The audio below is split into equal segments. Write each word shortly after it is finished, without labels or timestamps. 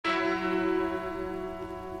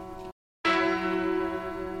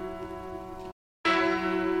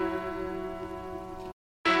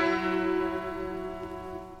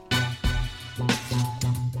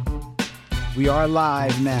We are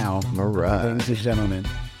live now, All right. ladies and gentlemen,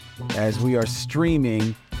 as we are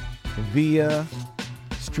streaming via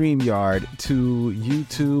StreamYard to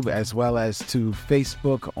YouTube as well as to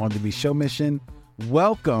Facebook on the Be Show Mission.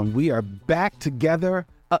 Welcome. We are back together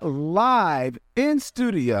live in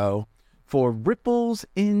studio for Ripples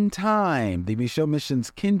in Time, the Be Show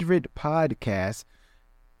Mission's Kindred podcast,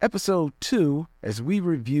 episode 2, as we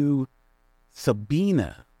review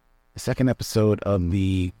Sabina, the second episode of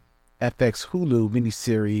the FX Hulu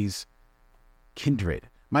miniseries Kindred.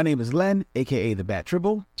 My name is Len, a.k.a. The Bat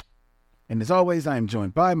Tribble. And as always, I am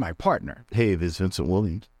joined by my partner. Hey, this is Vincent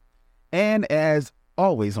Williams. And as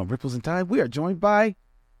always on Ripples in Time, we are joined by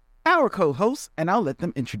our co-hosts, and I'll let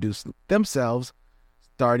them introduce themselves,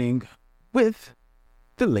 starting with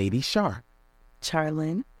the Lady Shark.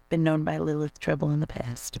 Charlene, been known by Lilith Treble in the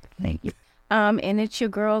past. Thank you. And it's your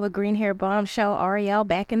girl, the green hair bombshell, Ariel,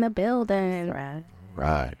 back in the building.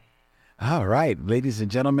 Right. All right, ladies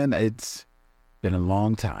and gentlemen, it's been a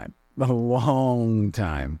long time.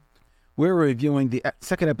 We're reviewing the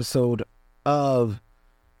second episode of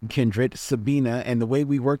Kindred, Sabina, and the way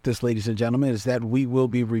we work this, ladies and gentlemen, is that we will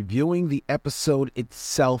be reviewing the episode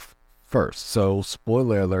itself first. So,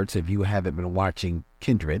 spoiler alerts if you haven't been watching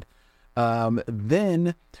Kindred.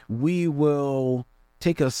 Then we will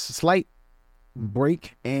take a slight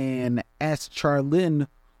break and ask Charlene,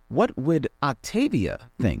 what would Octavia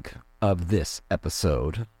think of this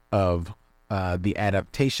episode of the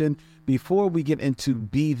adaptation before we get into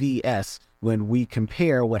BVS, when we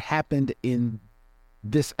compare what happened in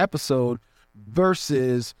this episode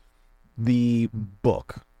versus the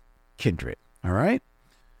book Kindred. All right.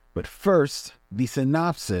 But first, the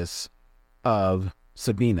synopsis of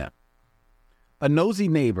Sabina. A nosy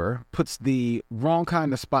neighbor puts the wrong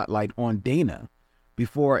kind of spotlight on Dana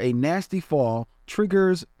before a nasty fall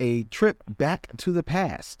triggers a trip back to the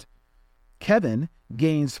past. Kevin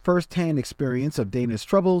gains first-hand experience of Dana's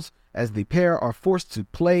troubles as the pair are forced to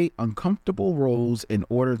play uncomfortable roles in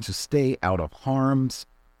order to stay out of harm's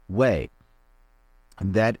way.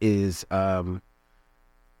 And that is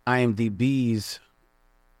IMDb's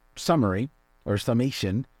summary or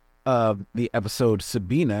summation of the episode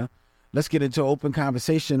Sabina. Let's get into open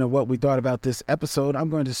conversation of what we thought about this episode. I'm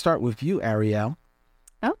going to start with you, Ariel.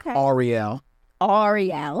 Okay. Ariel,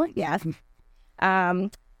 yes.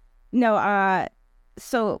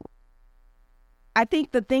 So I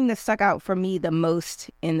think the thing that stuck out for me the most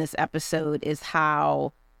in this episode is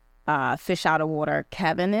how fish out of water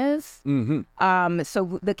Kevin is. Mm-hmm.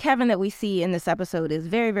 So the Kevin that we see in this episode is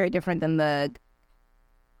very, very different than the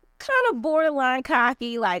kind of borderline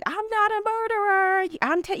cocky, like, I'm not a murderer.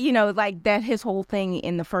 Like that, his whole thing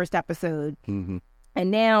in the first episode. Mm-hmm. And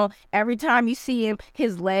now every time you see him,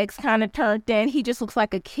 his legs kind of turned in. He just looks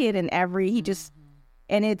like a kid and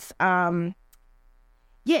it's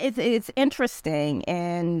it's interesting.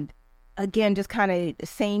 And again, just kind of the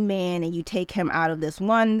same man, and you take him out of this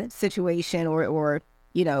one situation or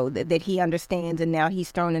that he understands, and now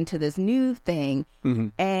he's thrown into this new thing. Mm-hmm.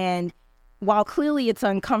 And while clearly it's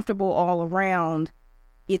uncomfortable all around,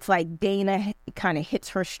 it's like Dana kind of hits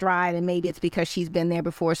her stride, and maybe it's because she's been there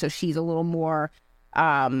before, so she's a little more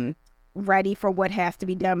ready for what has to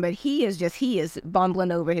be done. But he is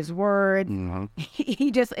bumbling over his word. Mm-hmm.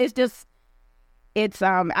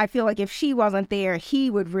 I feel like if she wasn't there, he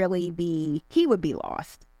would be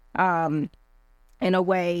lost. In a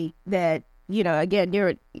way that, again,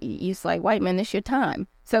 you're like, white man, it's your time.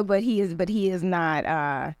 So, but he is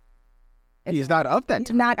not. He is not of that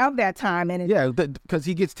time. Not of that time, and because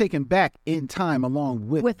he gets taken back in time along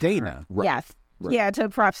with Dana. Right. Yes, right. Yeah. To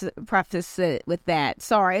preface it with that.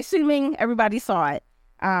 Sorry, assuming everybody saw it.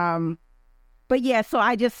 But yeah, so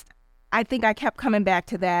I think I kept coming back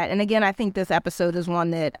to that, and again, I think this episode is one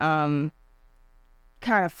that kind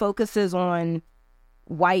of focuses on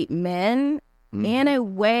white men in a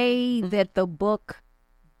way that the book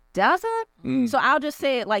doesn't. So I'll just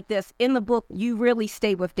say it like this. In the book, you really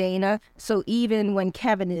stay with Dana. So even when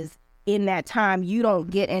Kevin is in that time, you don't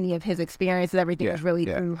get any of his experiences. Everything is really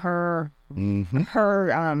through her point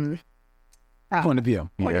of view.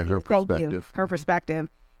 Her perspective. Her perspective.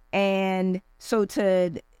 And so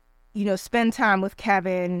to, spend time with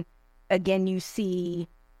Kevin, again, you see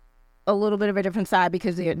a little bit of a different side,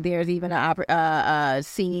 because there's even a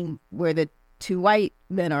scene where the two white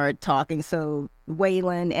men are talking, so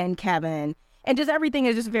Waylon and Kevin, and just everything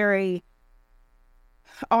is just very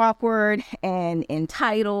awkward and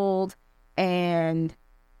entitled, and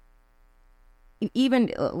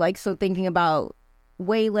even thinking about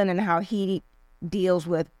Waylon and how he deals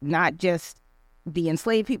with not just the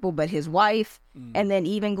enslaved people but his wife, and then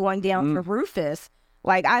even going down for Rufus,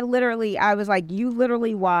 Like, I was like, you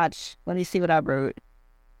literally watch, let me see what I wrote.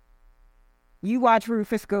 You watch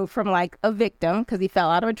Rufus go from, like, a victim, because he fell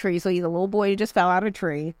out of a tree, so he's a little boy who just fell out of a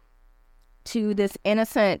tree, to this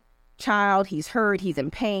innocent child. He's hurt, he's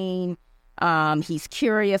in pain, he's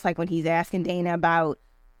curious, like when he's asking Dana about,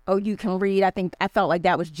 oh, you can read. I felt like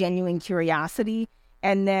that was genuine curiosity.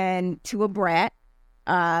 And then to a brat.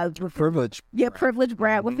 Privileged. Yeah, privileged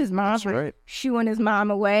brat with his mom, right. shooing his mom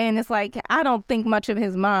away. And it's like, I don't think much of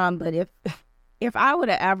his mom, but if I would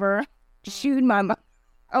have ever shooed my mom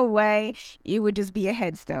away, it would just be a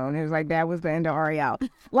headstone. It was like, that was the end of Ariel.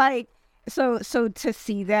 Like, so to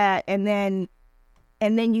see that, and then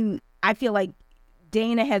I feel like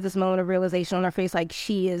Dana has this moment of realization on her face, like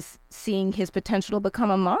she is seeing his potential to become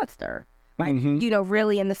a monster. Like,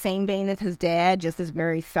 really in the same vein as his dad, just this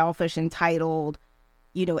very selfish, entitled,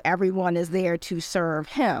 everyone is there to serve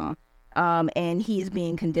him. And he's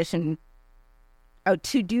being conditioned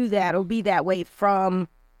to do that or be that way from,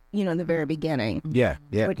 the very beginning. Yeah.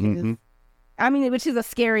 Which is a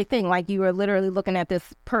scary thing. Like, you are literally looking at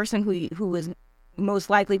this person who is most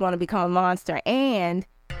likely going to become a monster. And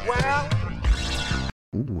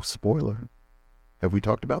ooh, spoiler. Have we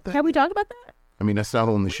talked about that? Have we talked about that? I mean, that's not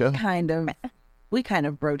on the show. We kind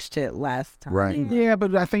of broached it last time. Right. Yeah,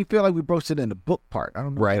 but I feel like we broached it in the book part. I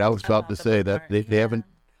don't know. Right. I was about to say that they haven't.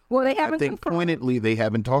 Well, they haven't. I think pointedly they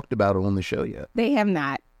haven't talked about it on the show yet. They have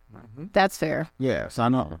not. That's fair. Yeah, so I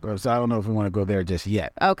don't know if we want to go there just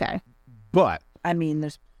yet. Okay. But I mean,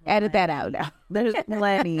 there's edit that out now. There's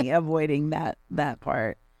plenty avoiding that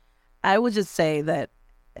part. I would just say that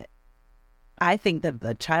I think that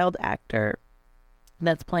the child actor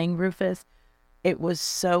that's playing Rufus, it was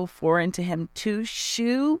so foreign to him to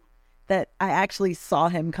Shu that I actually saw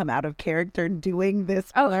him come out of character doing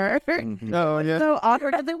this. Oh yeah. So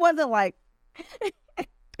awkward, because it wasn't like,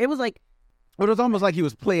 it was like, But it was almost like he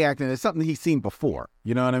was play acting. It's something he's seen before.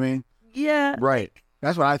 You know what I mean? yeah. Right.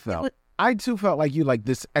 That's what I felt. I too felt like you like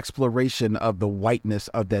this exploration of the whiteness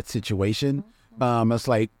of that situation.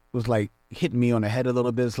 It was like hitting me on the head a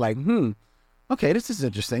little bit. It's like, okay, this is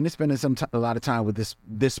interesting. It's spending a lot of time with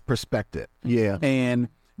this perspective. Yeah. And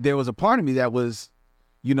there was a part of me that was,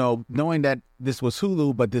 knowing that this was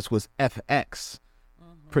Hulu, but this was FX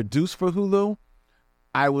produced for Hulu.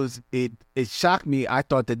 It shocked me. I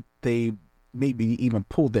thought that they maybe even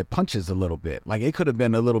pulled their punches a little bit. Like it could have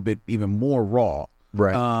been a little bit even more raw.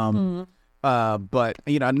 Right. But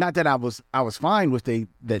not that I was fine with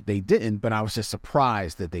that they didn't, but I was just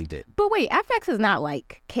surprised that they did. But wait, FX is not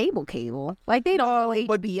like cable. Like they don't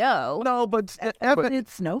HBO. No, but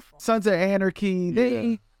It's Snowfall. Sons of Anarchy.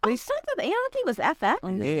 They Sons of Anarchy was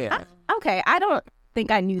FX. yeah. Okay, I don't think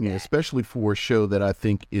I knew Yeah, that. especially for a show that I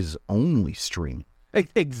think is only streaming.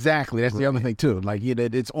 Exactly. That's the other thing too. Like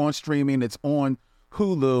it's on streaming. It's on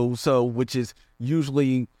Hulu. So which is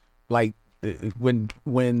usually like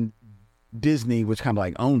when Disney, which kind of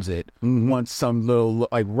like owns it, wants some little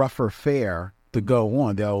like rougher fare to go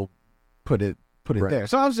on, they'll put it there.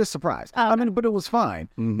 So I was just surprised. I mean, but it was fine.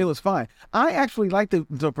 It was fine. I actually liked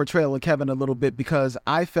the portrayal of Kevin a little bit because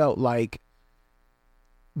I felt like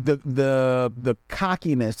the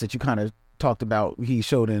cockiness that you kind of talked about he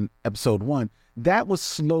showed in episode 1, that was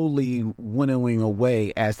slowly winnowing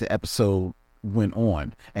away as the episode went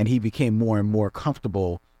on, and he became more and more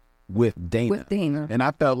comfortable with Dana. And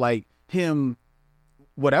I felt like him,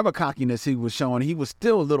 whatever cockiness he was showing, he was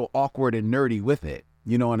still a little awkward and nerdy with it.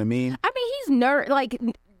 You know what I mean? I mean, he's nerd. Like,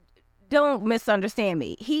 don't misunderstand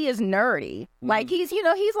me. He is nerdy. Like he's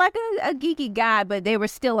like a geeky guy, but there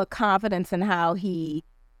was still a confidence in how he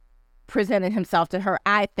presented himself to her.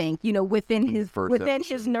 I think within his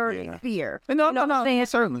nerdy sphere. No,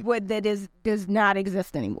 certainly. What does not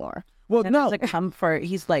exist anymore. Well, And there's a comfort.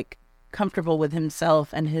 He's like comfortable with himself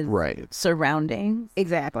and his surroundings.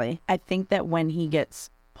 Exactly. I think that when he gets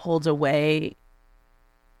pulled away,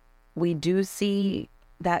 we do see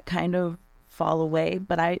that kind of fall away.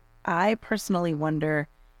 But I personally wonder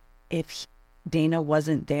if Dana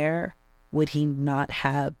wasn't there, would he not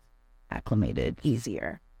have acclimated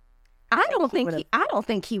easier? I don't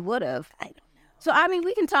think he would have. I don't know. So I mean,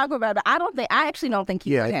 we can talk about it. I actually don't think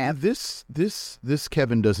he would have. This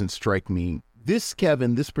Kevin doesn't strike me. This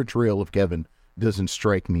portrayal of Kevin doesn't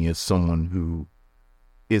strike me as someone who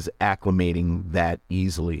is acclimating that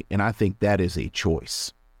easily. And I think that is a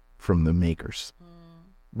choice from the makers.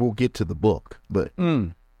 We'll get to the book, but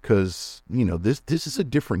because this is a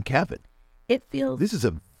different Kevin. This is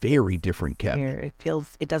a very different Kevin.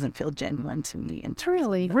 It doesn't feel genuine to me.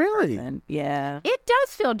 Really? Yeah. It does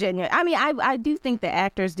feel genuine. I mean, I do think the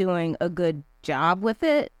actor's doing a good job with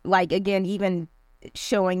it. Like, again, even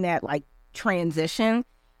showing that, like, transition,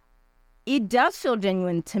 it does feel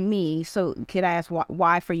genuine to me. So could I ask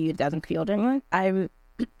why for you it doesn't feel genuine? I'm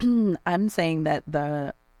saying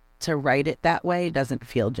that to write it that way doesn't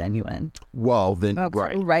feel genuine. Well, then,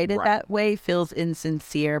 Okay. To write it that way feels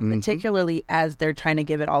insincere, particularly as they're trying to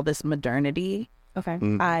give it all this modernity.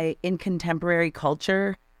 Okay. In contemporary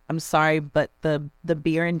culture, I'm sorry, but the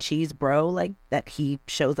beer and cheese bro like that he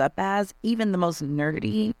shows up as, even the most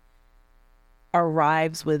nerdy,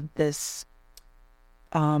 arrives with this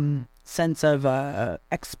sense of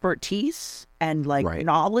expertise and like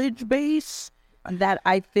knowledge base that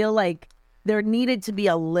I feel like there needed to be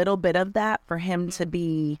a little bit of that for him to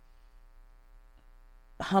be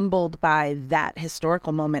humbled by that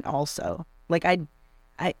historical moment also. Like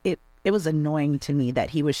it was annoying to me that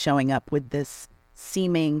he was showing up with this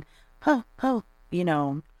seeming, naivete.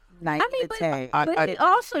 But it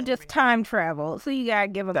also just time travel. So you gotta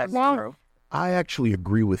give him a long. I actually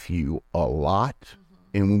agree with you a lot.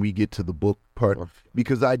 And when we get to the book part,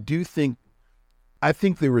 because I think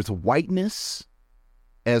there is whiteness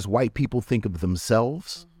as white people think of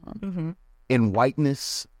themselves, and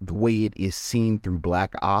whiteness the way it is seen through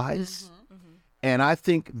black eyes. And I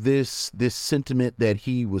think this sentiment that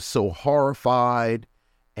he was so horrified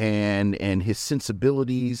and his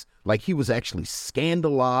sensibilities, like he was actually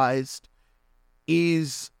scandalized,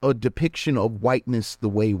 is a depiction of whiteness the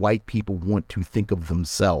way white people want to think of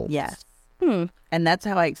themselves. Yes. And that's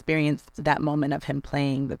how I experienced that moment of him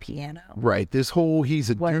playing the piano. Right. This whole he's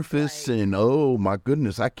a doofus and oh my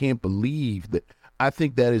goodness, I can't believe that. I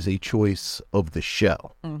think that is a choice of the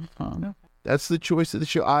show. That's the choice of the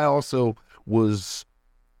show. I also was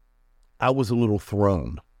a little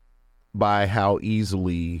thrown by how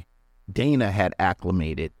easily Dana had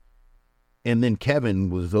acclimated. And then Kevin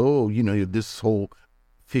was, this whole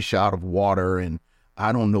fish out of water and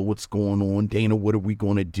I don't know what's going on. Dana, what are we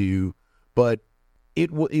going to do? But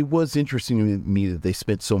it was interesting to me that they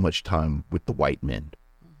spent so much time with the white men.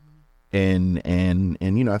 And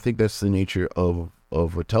I think that's the nature of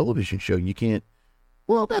a television show. You can't,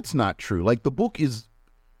 well, that's not true. Like the book is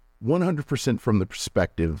 100% from the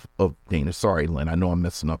perspective of Dana. Sorry, Lynn, I know I'm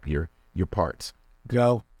messing up your parts.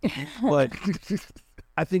 Go. But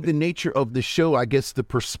I think the nature of the show, I guess the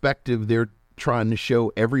perspective they're trying to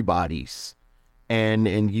show everybody's,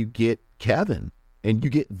 and you get Kevin. And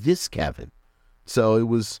you get this Kevin. So it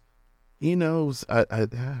was, You know what?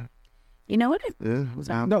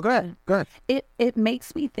 No, go ahead. Go ahead. It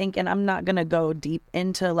makes me think, and I'm not gonna go deep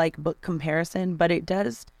into like book comparison, but it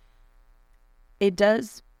does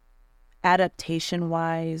adaptation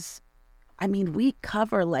wise. I mean, we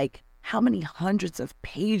cover like how many hundreds of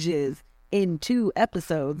pages in 2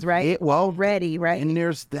 episodes, right? Already, right? And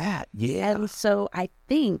there's that, yeah. And so I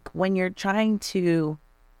think when you're trying to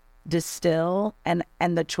distill and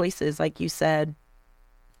the choices, like you said,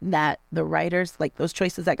 that the writers, like those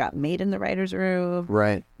choices that got made in the writer's room,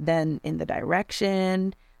 right? Then in the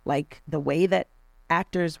direction, like the way that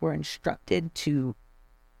actors were instructed to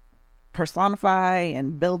personify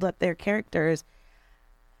and build up their characters,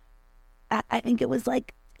 I think it was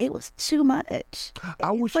too much. It's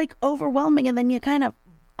like overwhelming, and then you kind of,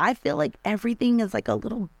 I feel like everything is like a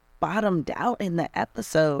little bottomed out in the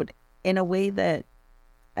episode in a way that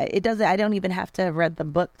it doesn't. I don't even have to have read the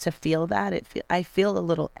book to feel that. I feel a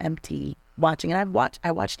little empty watching, and I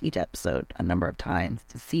watched each episode a number of times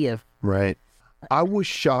to see if. Right. I was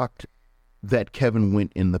shocked that Kevin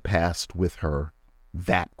went in the past with her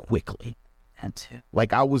that quickly. That too.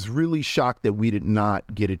 Like I was really shocked that we did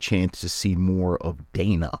not get a chance to see more of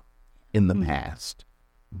Dana in the past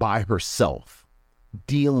by herself,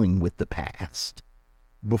 dealing with the past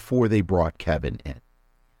before they brought Kevin in.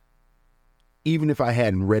 Even if I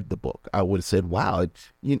hadn't read the book, I would have said, wow,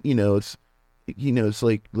 it's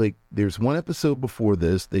like there's one episode before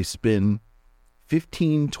this, they spend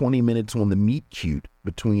 15-20 minutes on the meet cute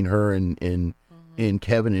between her and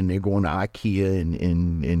Kevin, and they're going to IKEA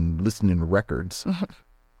and listening to records.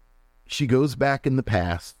 She goes back in the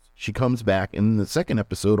past, she comes back, and in the second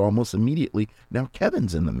episode, almost immediately, now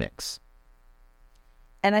Kevin's in the mix.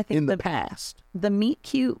 And I think in the past, the meet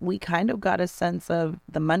cute, we kind of got a sense of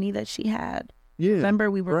the money that she had. Yeah.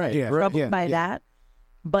 Remember, we were troubled by that.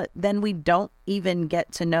 But then we don't even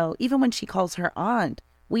get to know, even when she calls her aunt,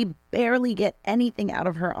 we barely get anything out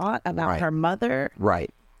of her aunt about her mother.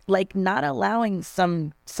 Right. Like not allowing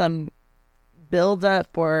some build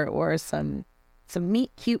up or some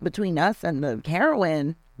meet cute between us and the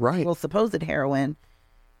heroine. Right. Well, supposed heroine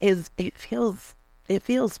it feels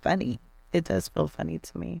funny. It does feel funny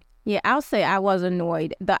to me. Yeah, I'll say I was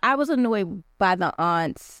annoyed. I was annoyed by the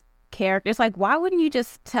aunt's character. It's like, why wouldn't you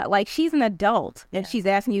just tell? Like, she's an adult and she's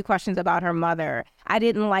asking you questions about her mother. I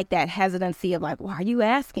didn't like that hesitancy of like, why are you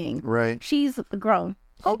asking? Right. She's grown.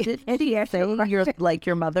 Oh, did And she say you're like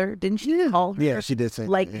your mother? Didn't she call her? Yeah, she did say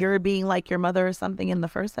Like that. you're being like your mother or something in the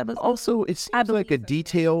first episode? Also, it seems like a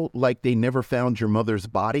detail like they never found your mother's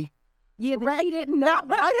body. Yeah, right. She didn't know.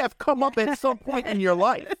 Might have come up at some point in your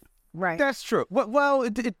life. Right. That's true. Well,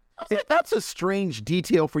 That's a strange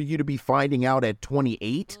detail for you to be finding out at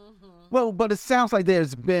 28. well, but it sounds like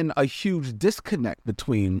there's been a huge disconnect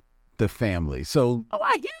between the family. So Oh,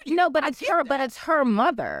 I hear you. No, but it's her. But it's her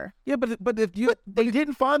mother. yeah, but if you They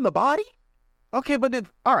didn't find the body? okay, but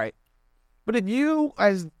if all right, but if you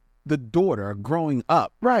as the daughter growing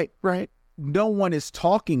up, Right. no one is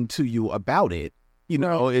talking to you about it. You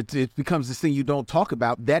know, it becomes this thing you don't talk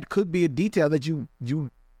about. That could be a detail that you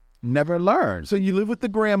never learn. So you live with the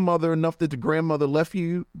grandmother enough that the grandmother left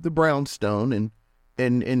you the brownstone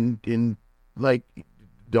and like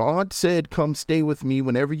the aunt said, come stay with me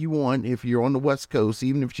whenever you want if you're on the West Coast,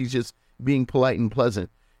 even if she's just being polite and pleasant.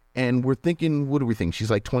 And we're thinking, what do we think? She's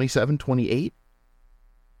like 27, 28?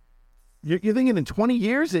 You're thinking in 20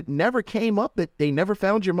 years it never came up that they never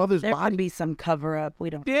found your mother's There body? could be some cover up.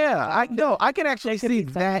 We don't. Yeah, I know. I can actually There could see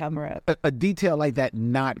be some that cover up. a detail like that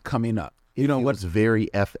not coming up. You know It what? was very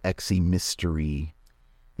FXy mystery,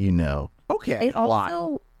 you know, Okay. It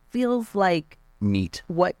also feels like neat.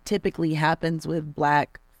 what typically happens with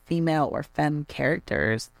Black female or femme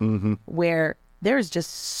characters, Mm-hmm. where there's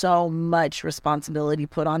just so much responsibility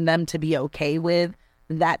put on them to be okay with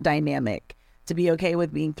that dynamic, to be okay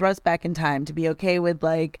with being thrust back in time, to be okay with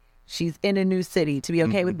like she's in a new city, to be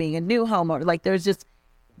okay with being a new homeowner. Like there's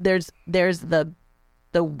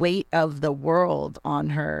the weight of the world on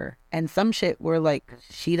her, and some shit where like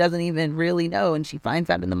she doesn't even really know, and she finds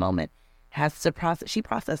out in the moment, has to process. She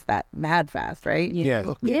processed that mad fast, right?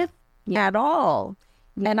 Yeah. If at all.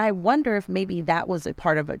 And I wonder if maybe that was a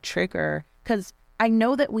part of a trigger, because I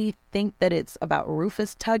know that we think that it's about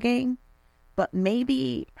Rufus tugging, but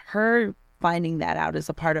maybe her finding that out is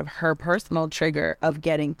a part of her personal trigger of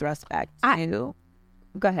getting thrust back too.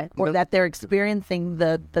 Go ahead. Or that they're experiencing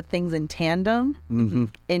the things in tandem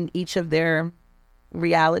in each of their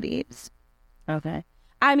realities. Okay.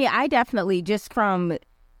 I mean, I definitely, just from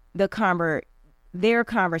their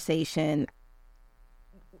conversation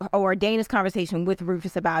or Dana's conversation with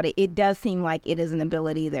Rufus about it, it does seem like it is an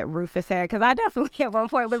ability that Rufus had. Because I definitely at one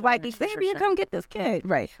point was like, Xavier, come get this kid.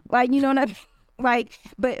 Right. Like, you know what I mean? Like,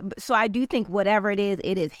 but so I do think whatever it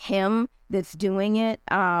is him that's doing it.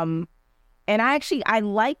 And I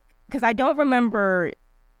like, because I don't remember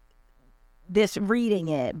this reading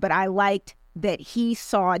it, but I liked that he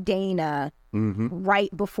saw Dana right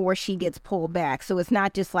before she gets pulled back. So it's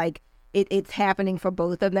not just like it's happening for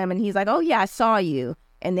both of them. And he's like, oh yeah, I saw you.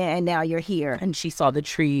 And now you're here. And she saw the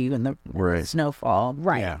tree and the Right. snowfall.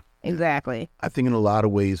 Right. Yeah. Exactly. I think in a lot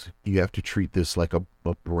of ways you have to treat this like a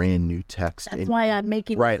brand new text. That's And- why I'm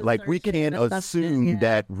making right, this like we assertion. can't That's assume yeah.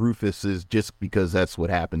 that Rufus is just because that's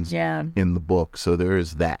what happens Yeah, in the book. So there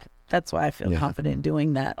is that. that's why I feel Yeah. confident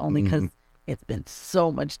doing that, only because it's been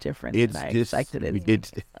so much different It's than I just expected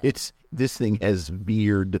it. it's this thing has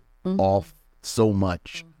veered off so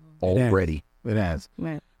much already. It has.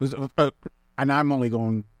 Right. It was, and I'm only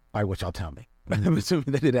going by what y'all tell me. I'm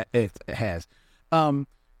assuming that it has.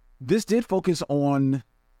 This did focus on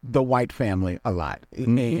the white family a lot.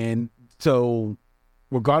 And so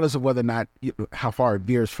regardless of whether or not, how far it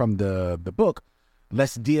veers from the book,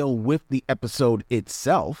 let's deal with the episode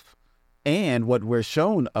itself and what we're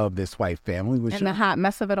shown of this white family. And the hot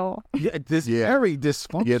mess of it all. This very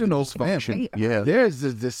dysfunctional family. Yeah. There's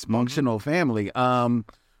this dysfunctional family.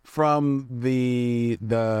 From the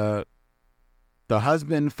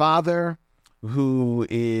husband, father, who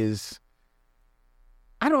is,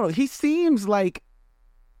 I don't know, he seems like,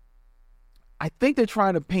 I think they're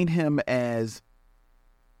trying to paint him as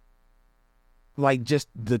like just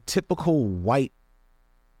the typical white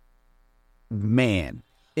man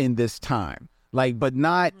in this time. Like, but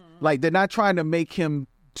not, like, they're not trying to make him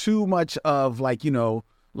too much of like, you know,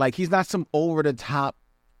 like he's not some over the top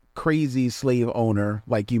crazy slave owner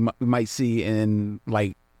like you might see in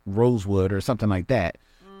like Rosewood or something like that.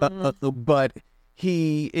 But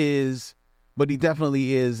he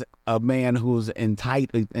definitely is a man who's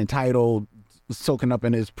entitled, soaking up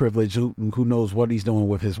in his privilege, who knows what he's doing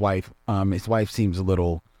with his wife. His wife seems a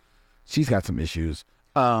little, she's got some issues.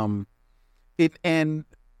 And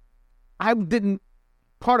I didn't,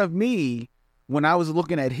 part of me, when I was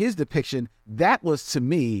looking at his depiction, that was to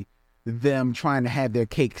me them trying to have their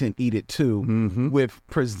cake and eat it too, with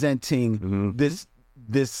presenting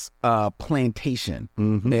this plantation,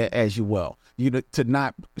 Mm-hmm. as you will. To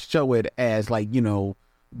not show it as like,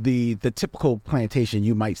 the typical plantation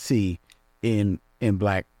you might see in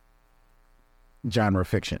Black genre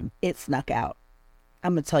fiction. It snuck out.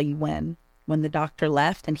 I'm gonna tell you when the doctor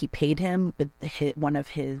left and he paid him with one of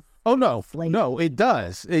his. Oh no, Slave. no, it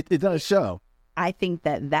does. It does show. I think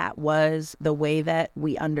that was the way that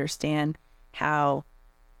we understand how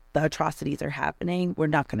the atrocities are happening. We're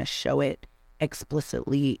not going to show it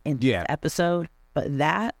explicitly in Yeah. the episode, but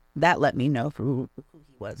that let me know who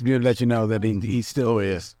he was. You let you know that he still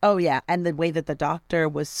is. Oh yeah, and the way that the doctor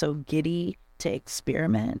was so giddy to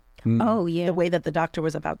experiment. Oh yeah. The way that the doctor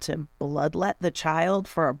was about to bloodlet the child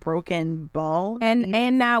for a broken bone.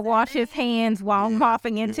 And not wash his hands while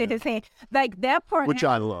coughing into his hand. Like that part. Which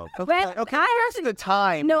I love. Well, I actually, the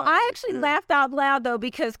time. no, I actually laughed out loud though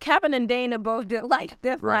because Kevin and Dana both did like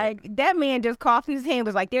this. Right. Like that man just coughed his hand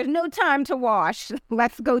was like, "There's no time to wash.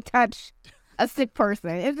 Let's go touch a sick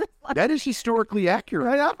person." It's just like, That is historically accurate.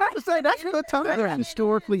 Right, I'm about to say that's the time. That's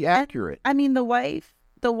historically accurate. I mean, the wife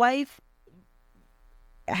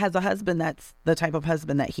has a husband that's the type of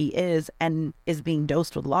husband that he is and is being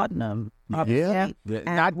dosed with laudanum. Yeah. And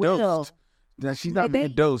Not will. dosed. No, she's not being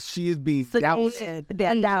dosed. She is being doused.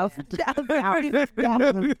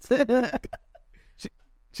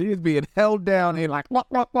 She is being held down and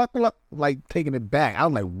like taking it back. I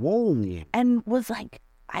was like, whoa. And was like,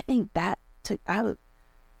 I think that took,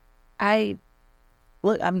 I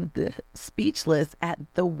look, I'm speechless at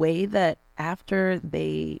the way that after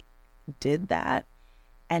they did that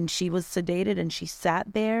and she was sedated and she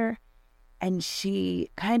sat there and she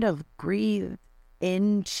kind of breathed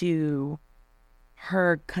into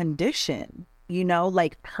her condition,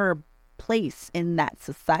 like her place in that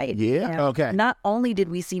society. Yeah. Okay. Not only did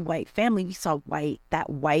we see white family, we saw that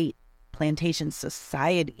white plantation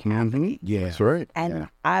society happening. Yeah. That's right. And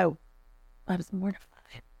I was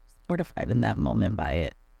mortified in that moment by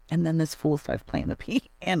it. And then this fool starts playing the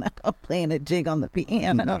piano, playing a jig on the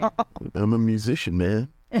piano. I'm a musician, man.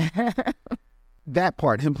 That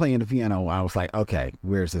part, him playing the piano, I was like, okay,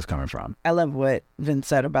 where's this coming from? I love what Vince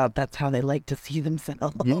said about that's how they like to see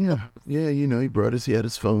themselves. Yeah. Yeah, he had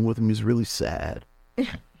his phone with him. He's really sad. I'm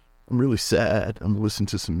really sad. I'm listening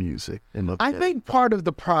to some music. And I think part of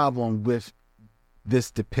the problem with this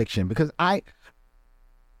depiction, because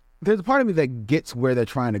there's a part of me that gets where they're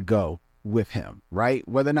trying to go with him, right?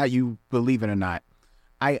 Whether or not you believe it or not.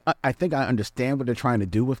 I think I understand what they're trying to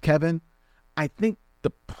do with Kevin. I think the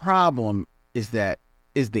problem is the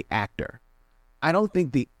actor. I don't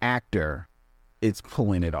think the actor is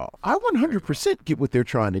pulling it off. I 100% get what they're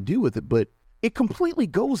trying to do with it, but it completely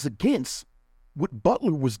goes against what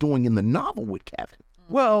Butler was doing in the novel with Kevin.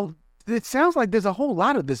 Well, it sounds like there's a whole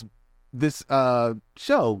lot of this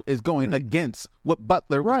show is going against what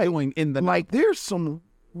Butler was doing in the Like, there's some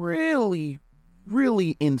really,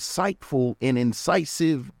 really insightful and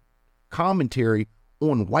incisive commentary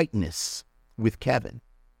on whiteness with Kevin.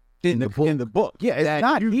 in the book. Yeah, it's That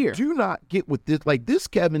not you here. do not get with this. Like, this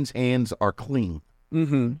Kevin's hands are clean.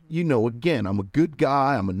 Mm-hmm. Again, I'm a good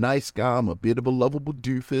guy. I'm a nice guy. I'm a bit of a lovable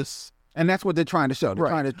doofus. And that's what they're trying to show. They're Right.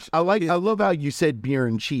 trying to. I love how you said beer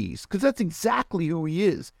and cheese, because that's exactly who he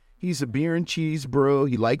is. He's a beer and cheese bro.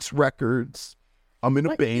 He likes records. I'm in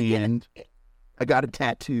a band. I got a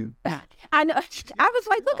tattoo. I know. I was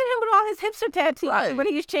like, look at him with all his hipster tattoos when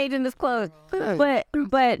he's changing his clothes.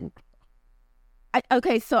 But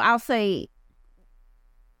okay, so I'll say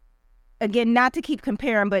again, not to keep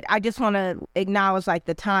comparing, but I just want to acknowledge like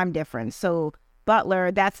the time difference. So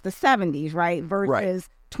Butler, that's the 70s, right? Versus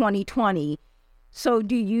 2020. So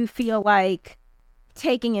do you feel like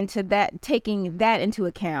taking that into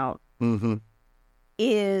account Mm-hmm.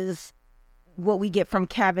 is what we get from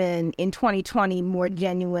Kevin in 2020 more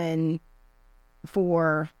genuine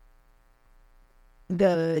for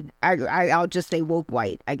I'll just say woke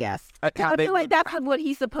white, I guess. I feel like that's what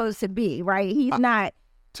he's supposed to be, right? He's not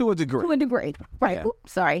to a degree. to a degree, right? Yeah.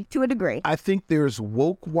 Oops, sorry, to a degree. I think there's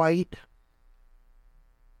woke white,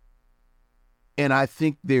 and I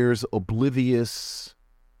think there's oblivious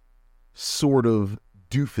sort of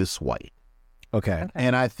doofus white. Okay.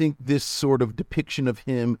 And I think this sort of depiction of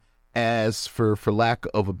him as, for lack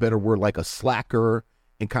of a better word, like a slacker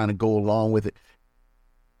and kind of go along with it,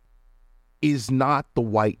 is not the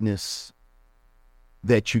whiteness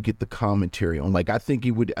that you get the commentary on. Like, I think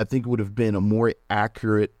it would have been a more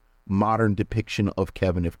accurate modern depiction of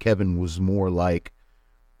Kevin if Kevin was more like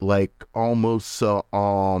almost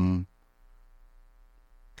That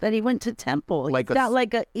he went to Temple. Like He's got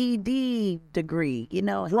like a ED degree,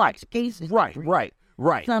 right, education right, degree. right,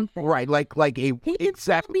 Right. something. Right. Like a He can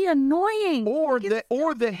still be annoying. or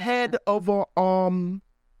the head of a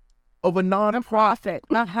nonprofit.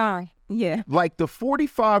 Uh-huh. Yeah. Like the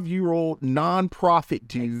 45-year-old nonprofit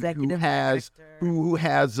dude Executive director. who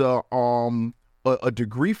has a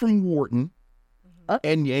degree from Wharton,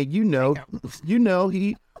 and yeah, you know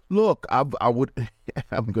he look. I would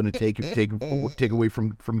I'm going to take away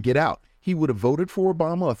from Get Out. He would have voted for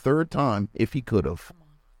Obama a third time if he could have.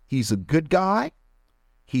 He's a good guy.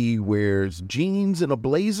 He wears jeans and a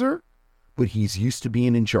blazer, but he's used to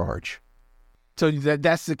being in charge. So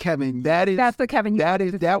that's the Kevin. That's the Kevin.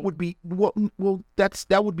 That would be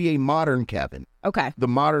that would be a modern Kevin, Okay. the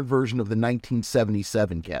modern version of the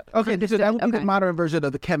 1977 Kevin. Okay, so that would be the Okay. modern version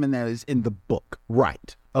of the Kevin that is in the book.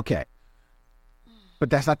 Right. Okay. But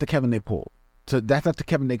that's not the Kevin they pulled. So that's not the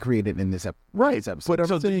Kevin they created in this episode. Right. This episode. But I'm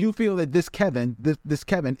so do saying- you feel that this Kevin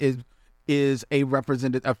is a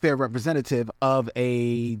fair representative of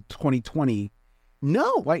a 2020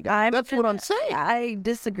 No, white guy? that's what I'm saying. I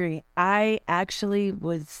disagree. I actually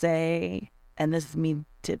would say, and this is me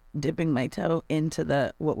dipping my toe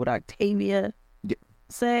into what would Octavia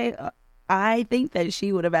say? I think that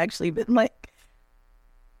she would have actually been like,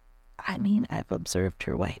 I mean, I've observed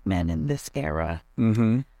her white men in this era.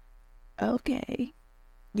 Mm-hmm. Okay.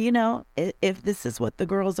 You know, if this is what the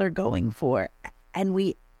girls are going for, and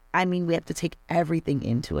we have to take everything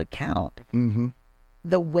into account. Mm-hmm.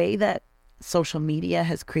 The way that social media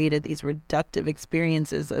has created these reductive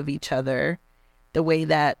experiences of each other, the way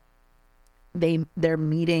that their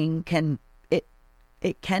meeting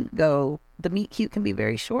the meet cute can be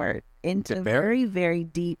very short into very, very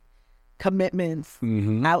deep commitments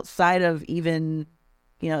outside of even,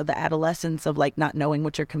 the adolescence of like not knowing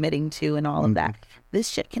what you're committing to and all of that. This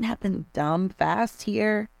shit can happen dumb fast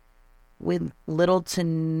here with little to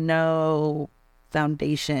no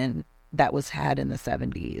foundation that was had in the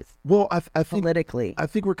 70s. Well, I think politically. I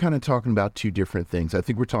think we're kind of talking about two different things. I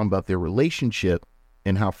think we're talking about their relationship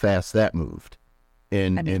and how fast that moved,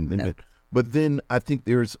 but then I think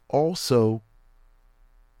there's also,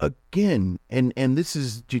 again, and this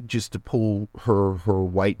is just to pull her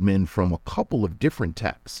white men from a couple of different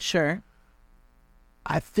texts. Sure.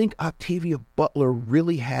 I think Octavia Butler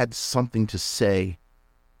really had something to say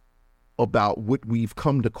about what we've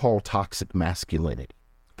come to call toxic masculinity.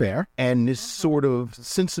 Fair. And this sort of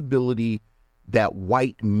sensibility that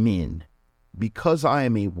white men, because I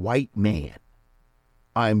am a white man,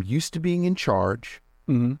 I'm used to being in charge.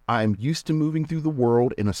 Mm-hmm. I'm used to moving through the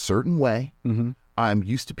world in a certain way. Mm-hmm. I'm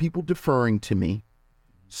used to people deferring to me,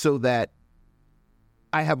 so that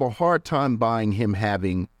I have a hard time buying him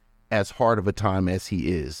having as hard of a time as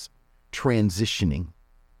he is transitioning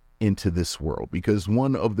into this world. Because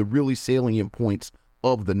one of the really salient points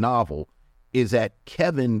of the novel is that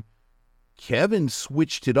Kevin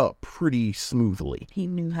switched it up pretty smoothly. He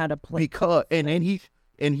knew how to play. Because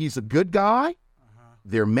he's a good guy.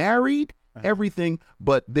 They're married, everything,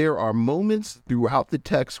 but there are moments throughout the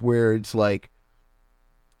text where it's like,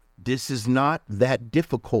 this is not that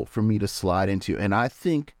difficult for me to slide into. And I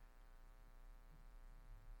think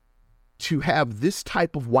to have this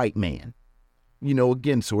type of white man,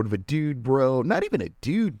 again, sort of a dude bro, not even a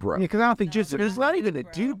dude bro. Yeah, because I don't think just There's not even a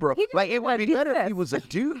dude bro. Like, it would be better if he was a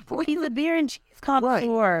dude bro. He's a beer and cheese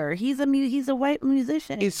connoisseur. He's a white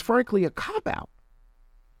musician. It's frankly a cop-out.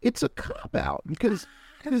 It's a cop-out because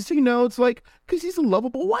it's like, because he's a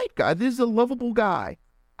lovable white guy. This is a lovable guy.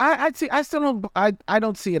 I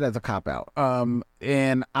don't see it as a cop out.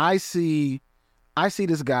 And I see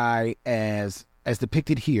this guy as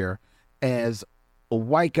depicted here as a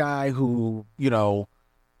white guy who,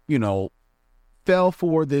 fell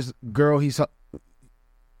for this girl he saw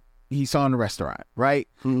in the restaurant, right?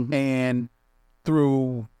 Mm-hmm. And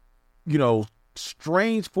through,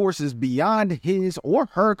 strange forces beyond his or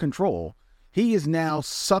her control, he is now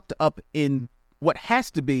sucked up in what has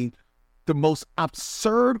to be the most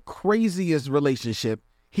absurd, craziest relationship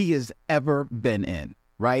he has ever been in,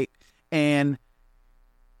 right? And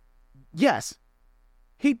yes,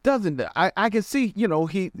 he doesn't. I can see,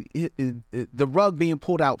 the rug being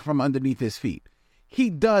pulled out from underneath his feet. He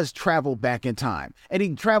does travel back in time, and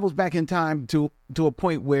he travels back in time to a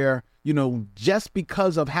point where, just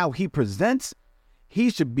because of how he presents, he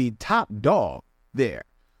should be top dog there.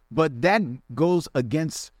 But that goes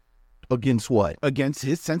against what? Against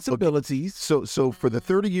his sensibilities. So for the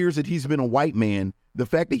 30 years that he's been a white man, the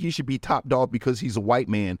fact that he should be top dog because he's a white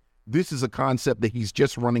man, this is a concept that he's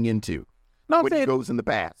just running into when he goes in the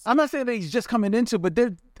past. I'm not saying that he's just coming into, but there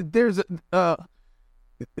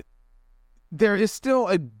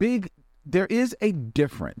is a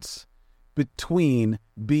difference between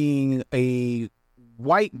being a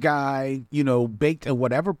white guy, baked in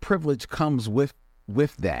whatever privilege comes with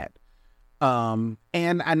that. And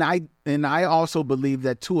I also believe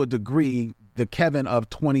that to a degree, the Kevin of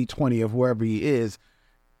 2020, of wherever he is,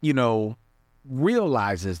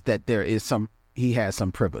 realizes that he has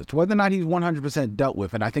some privilege, whether or not he's 100% dealt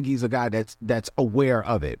with. And I think he's a guy that's aware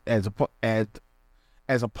of it, as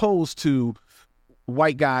opposed to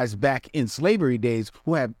white guys back in slavery days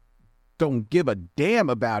who don't give a damn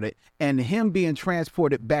about it, and him being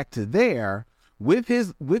transported back to there with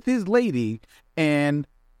his lady and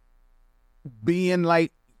being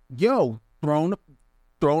like, thrown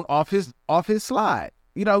off his slide.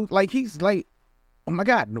 Like he's like, oh my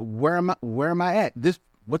God, where am I at?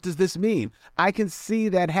 What does this mean? I can see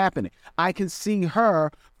that happening. I can see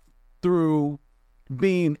her through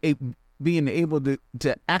being able to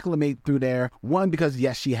acclimate through there. One, because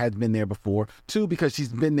yes, she has been there before. Two, because she's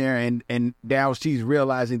been there and now she's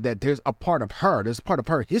realizing that there's a part of her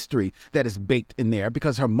history that is baked in there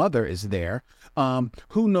because her mother is there.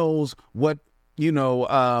 Who knows what,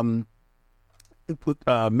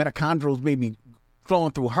 mitochondrials may be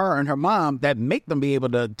flowing through her and her mom that make them be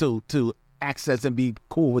able to access and be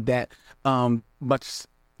cool with that much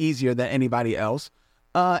easier than anybody else.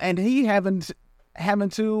 And he having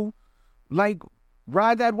to like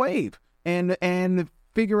ride that wave and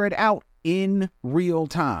figure it out in real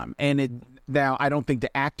time. And now I don't think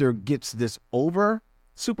the actor gets this over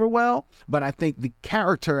super well, but I think the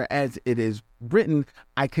character as it is written,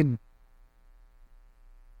 I'm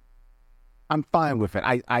fine with it.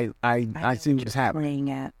 I see what's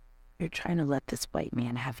happening. You're trying to let this white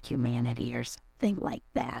man have humanity or something like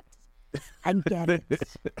that. I get it.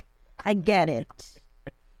 I get it.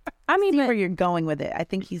 I mean, where you're going with it. I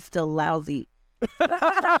think he's still lousy.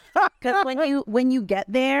 Because when you get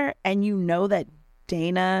there and you know that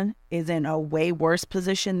Dana is in a way worse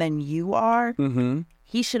position than you are,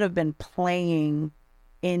 he should have been playing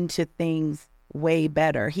into things way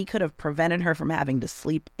better. He could have prevented her from having to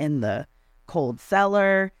sleep in the cold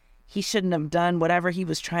cellar. He shouldn't have done whatever he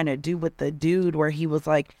was trying to do with the dude where he was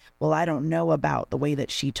like, well, I don't know about the way that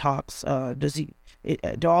she talks. Do all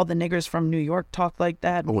the niggers from New York talk like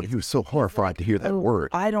that? Oh, he was so horrified to hear that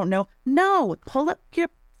word. I don't know. No, pull up your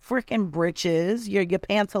freaking britches, your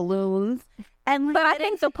pantaloons. But I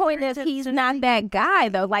think the point is he's not that guy,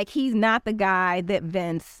 though. Like, he's not the guy that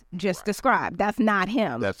Vince just described. That's not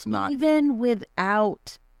him. That's not. Even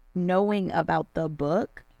without knowing about the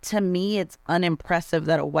book, to me, it's unimpressive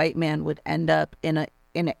that a white man would end up in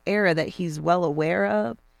an era that he's well aware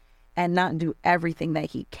of and not do everything that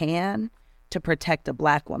he can to protect a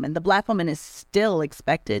black woman. The black woman is still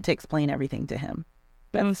expected to explain everything to him.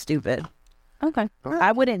 That's stupid. Okay.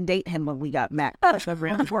 I wouldn't date him when we got Mac.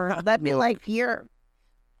 That'd be like, here.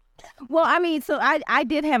 Well, I mean, so I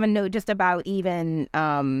did have a note just about even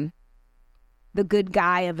the good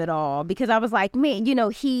guy of it all, because I was like, man,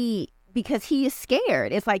 because he is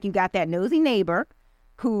scared. It's like you got that nosy neighbor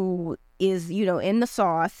who is, in the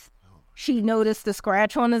sauce. She noticed the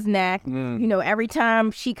scratch on his neck. Every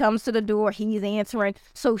time she comes to the door, he's answering.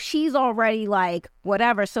 So she's already like,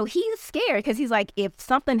 whatever. So he's scared because he's like, if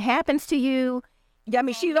something happens to you,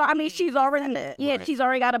 she's already, she's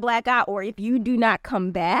already got a black eye. Or if you do not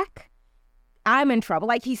come back, I'm in trouble.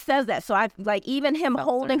 Like, he says that. So I like, even him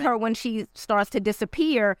holding her when she starts to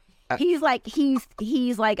disappear, he's like,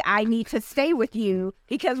 I need to stay with you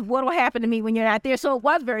because what will happen to me when you're not there? So it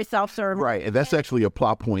was very self-serving. Right. And that's actually a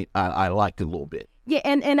plot point I liked a little bit. Yeah.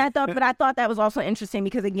 And I thought that was also interesting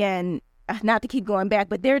because, again, not to keep going back,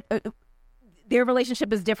 but their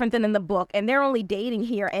relationship is different than in the book, and they're only dating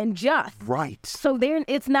here and just. Right. So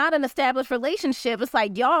it's not an established relationship. It's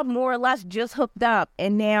like y'all more or less just hooked up,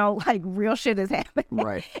 and now like real shit is happening.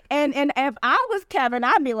 Right. And if I was Kevin,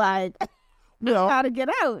 I'd be like, how to get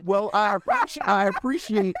out. Well, I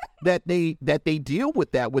appreciate that they deal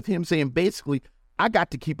with that, with him saying basically, I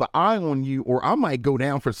got to keep an eye on you or I might go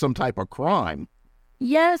down for some type of crime.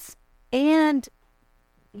 Yes, and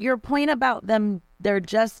your point about them, they're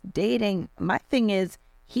just dating. My thing is,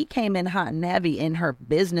 he came in hot and heavy in her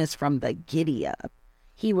business from the giddy up.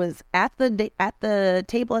 He was at the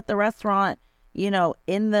table at the restaurant, in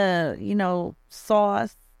the,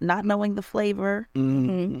 sauce, not knowing the flavor.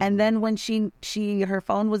 Mm-hmm. And then when her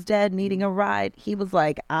phone was dead, needing a ride, he was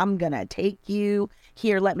like, I'm going to take you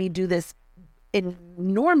here. Let me do this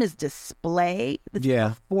enormous display,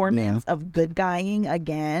 performance of good guying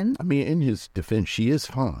again. I mean, in his defense, she is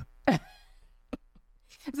fine.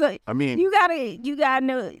 So I mean, you gotta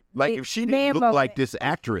know. Like, if she didn't look like this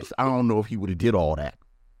actress, I don't know if he would have did all that.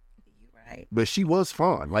 Right. But she was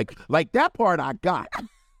fun. Like that part I got.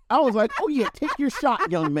 I was like, oh yeah, take your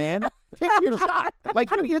shot, young man. Take your shot. Like,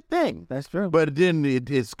 do your thing. That's true. But then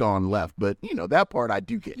it's gone left. But, that part I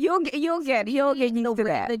do get. You'll get used to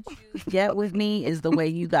that. That you get with me is the way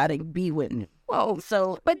you gotta be with me. Well,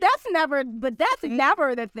 So But that's never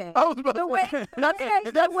the thing. I was about The to way,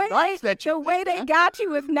 say, the way they got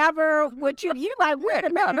you is never what you're like, wait a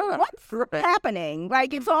minute, what's happening?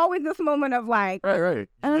 Like, it's always this moment of like, Right.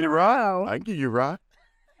 I Get a don't ride? know. I can give you a ride.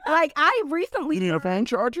 Like, I recently You need a phone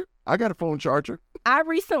charger? I got a phone charger.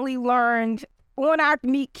 learned on our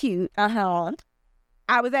meet cute,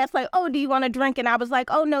 I was asked like, oh, do you want a drink? And I was like,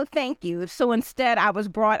 oh, no, thank you. So instead I was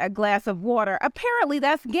brought a glass of water. Apparently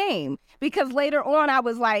that's game, because later on I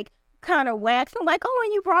was like kind of waxed. I'm like, oh,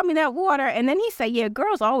 and you brought me that water. And then he said, yeah,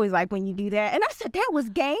 girls always like when you do that. And I said, that was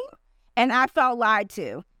game. And I felt lied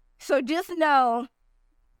to. So just know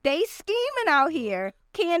they scheming out here.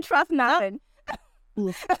 Can't trust nothing.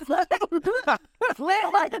 Like,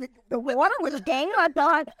 the water was game. I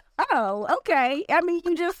thought, oh, okay. I mean,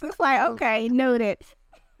 it's like, okay, noted.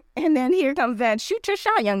 And then here comes that, shoot your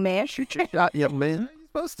shot, young man. Shoot your shot. Yeah, man. You're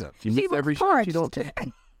supposed to. You She miss was every shot parched. you don't take.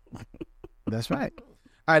 That's right.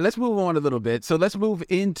 All right, let's move on a little bit. So let's move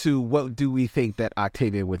into what do we think that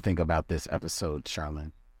Octavia would think about this episode,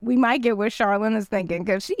 Charlene? We might get what Charlene is thinking,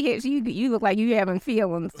 because you look like you having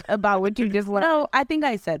feelings about what you just learned. no, I think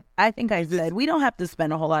I said we don't have to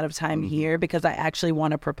spend a whole lot of time here, because I actually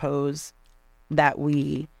want to propose that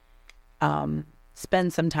we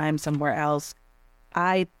spend some time somewhere else.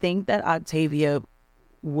 I think that Octavia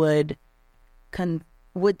would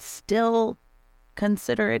still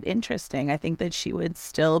consider it interesting. I think that she would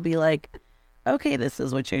still be like, okay, this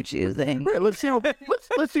is what you're choosing. Right, let's see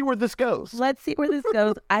where this goes. Let's see where this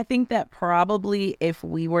goes. I think that probably if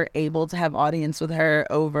we were able to have audience with her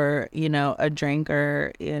over, a drink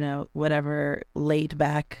or, whatever laid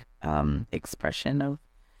back expression of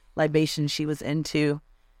libation she was into,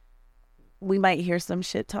 we might hear some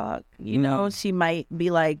shit talk. She might be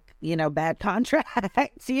like, bad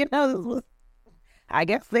contracts, I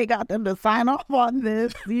guess they got them to sign off on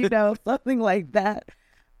this, something like that.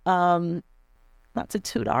 Not to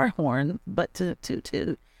toot our horn, but to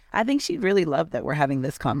toot. I think she'd really love that we're having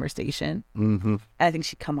this conversation. Mm-hmm. I think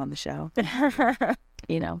she'd come on the show.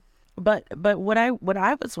 But what I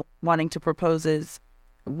was wanting to propose is,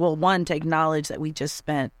 well, one, to acknowledge that we just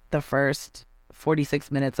spent the first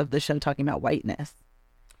 46 minutes of the show talking about whiteness.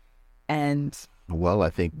 And Well, I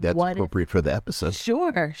think that's What if- appropriate for the episode.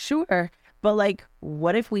 sure. But like,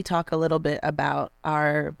 what if we talk a little bit about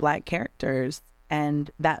our Black characters and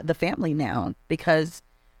that the family now? Because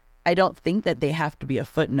I don't think that they have to be a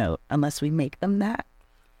footnote unless we make them that.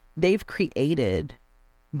 They've created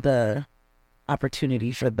the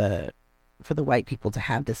opportunity for the white people to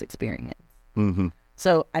have this experience. Mm-hmm.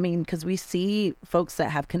 So, I mean, because we see folks that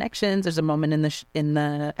have connections. There's a moment in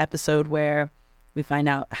the episode where we find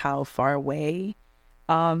out how far away,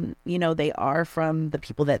 they are from the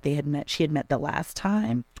people that she had met the last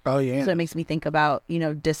time. Oh, yeah. So it makes me think about,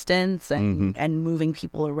 distance and moving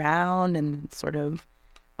people around and sort of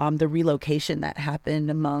the relocation that happened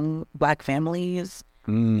among Black families,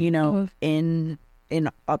 in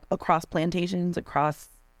across plantations, across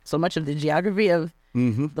so much of the geography of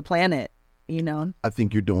the planet, I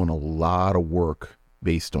think you're doing a lot of work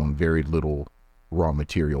based on very little raw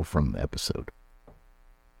material from the episode.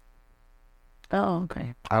 Oh,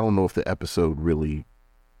 okay. I don't know if the episode really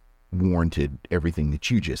warranted everything that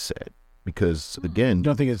you just said, because again, You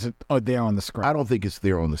don't think it's there on the screen? I don't think it's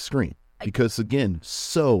there on the screen, because again,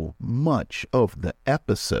 so much of the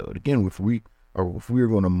episode, again, if we are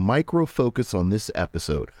going to micro focus on this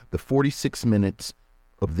episode, the 46 minutes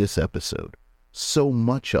of this episode, so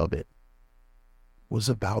much of it was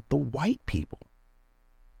about the white people.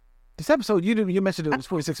 This episode, you mentioned it was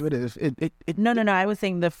 46 minutes. No. I was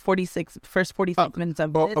saying the first 46 minutes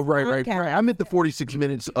of this Right. podcast. I meant the 46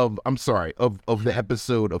 minutes of the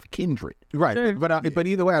episode of Kindred. Right. Sure. But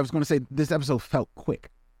either way, I was going to say this episode felt quick.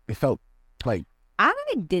 It felt like, I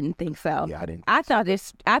didn't think so. Yeah, I didn't. I thought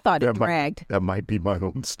it might- dragged. That might be my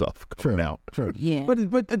own stuff coming out. true. Yeah.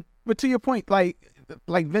 But to your point, like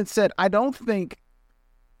Vince said, I don't think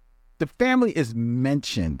the family is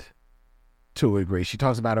mentioned to a degree. She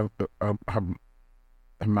talks about her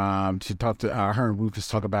mom. She talked to her and Rufus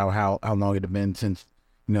talk about how long it had been since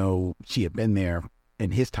she had been there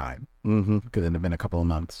in his time, because it had been a couple of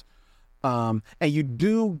months. And you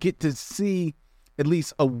do get to see at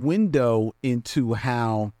least a window into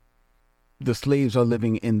how the slaves are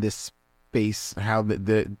living in this space, how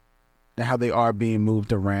how they are being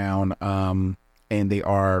moved around, and they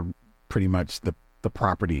are pretty much the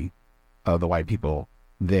property of the white people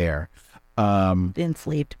there. The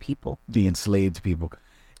enslaved people. The enslaved people.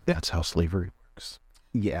 That's how slavery works.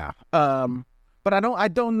 Yeah. But I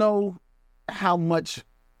don't know how much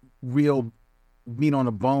real meat on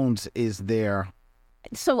the bones is there.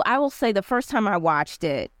 So I will say the first time I watched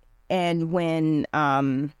it, and when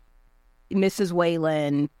Mrs.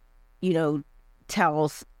 Whalen,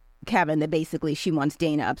 tells Kevin that basically she wants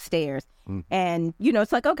Dana upstairs. And,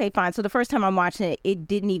 it's like, okay, fine. So the first time I'm watching it, it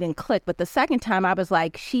didn't even click. But the second time I was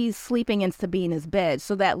like, she's sleeping in Sabina's bed.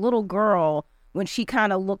 So that little girl, when she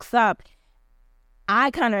kind of looks up,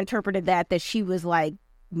 I kind of interpreted that she was like,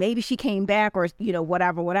 maybe she came back or,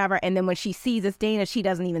 whatever. And then when she sees it's Dana, she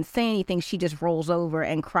doesn't even say anything. She just rolls over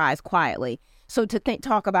and cries quietly. So to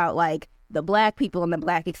talk about like the Black people and the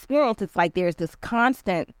Black experience, it's like there's this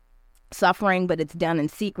constant suffering, but it's done in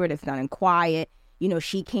secret. It's done in quiet.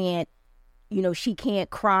 She can't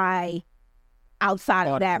cry outside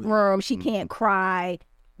of that room. She can't cry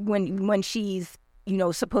when she's,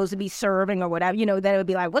 supposed to be serving or whatever. Then it would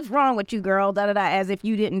be like, what's wrong with you, girl? Da da da. As if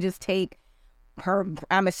you didn't just take her,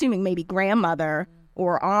 I'm assuming maybe grandmother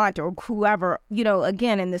or aunt or whoever,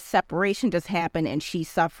 again, and this separation just happened and she's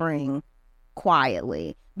suffering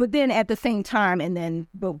quietly. But then at the same time,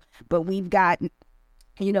 but we've got,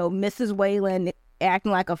 Mrs. Whalen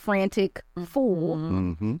acting like a frantic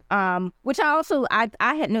fool, which I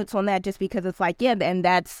had notes on that just because it's like, yeah, and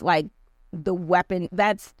that's like the weapon.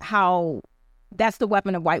 That's the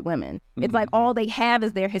weapon of white women. It's like all they have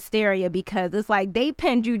is their hysteria because it's like they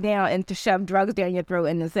pinned you down and to shove drugs down your throat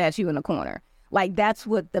and then sat you in a corner. Like that's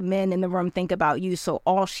what the men in the room think about you. So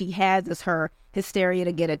all she has is her hysteria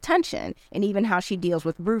to get attention. And even how she deals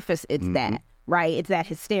with Rufus, it's that. Right? It's that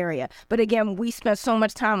hysteria. But again, we spent so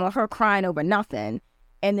much time on her crying over nothing.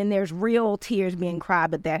 And then there's real tears being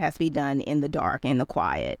cried, but that has to be done in the dark, in the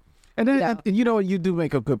quiet. And then, you do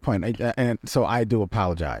make a good point. And so I do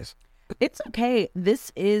apologize. It's okay.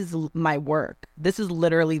 This is my work. This is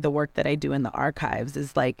literally the work that I do in the archives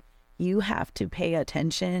is like, you have to pay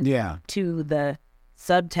attention to the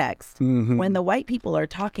subtext. When the white people are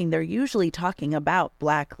talking, they're usually talking about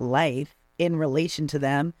Black life in relation to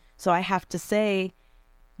them. So I have to say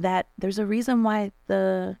that there's a reason why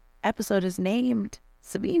the episode is named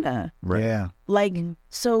Sabina. Right. Yeah.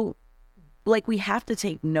 We have to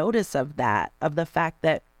take notice of that, of the fact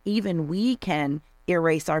that even we can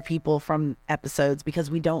erase our people from episodes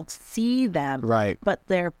because we don't see them. Right. But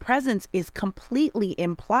their presence is completely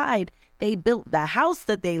implied. They built the house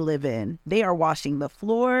that they live in. They are washing the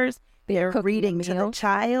floors. They're reading to the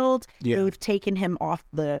child. Yeah. They've taken him out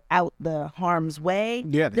the harm's way.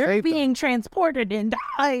 Yeah, they're being transported in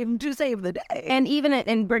time to save the day. And even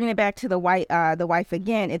and bringing it back to the wife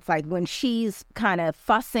again, it's like when she's kind of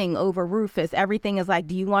fussing over Rufus, everything is like,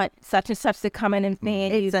 do you want such and such to come in and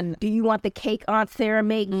fan you? Do you want the cake Aunt Sarah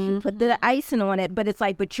made? Put the icing on it. But it's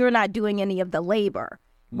like, but you're not doing any of the labor.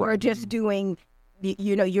 We're just doing,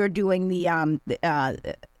 you're doing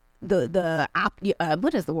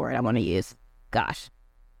what is the word I want to use? Gosh,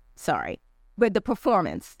 sorry. But the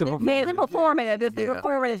performance. The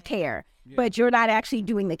performative care. Yeah. But you're not actually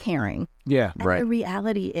doing the caring. Yeah, and the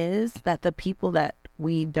reality is that the people that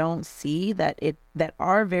we don't see that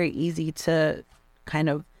are very easy to kind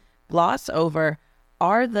of gloss over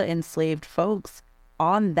are the enslaved folks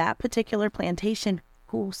on that particular plantation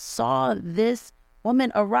who saw this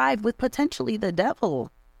woman arrive with potentially the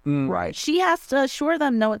devil. Right. She has to assure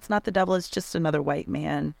them, no, it's not the devil. It's just another white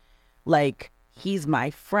man. Like, he's my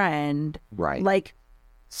friend. Right. Like,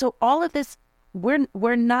 so all of this,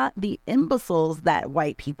 we're not the imbeciles that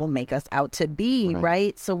white people make us out to be,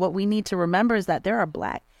 right? So what we need to remember is that there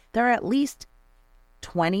are at least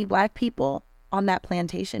 20 Black people on that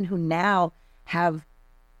plantation who now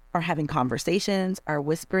are having conversations, are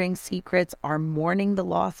whispering secrets, are mourning the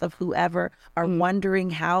loss of whoever, are wondering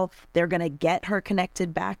how they're going to get her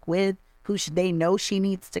connected back with who they know she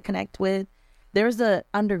needs to connect with. There's a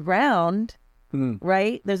underground,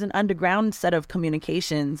 right? There's an underground set of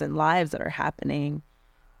communications and lives that are happening.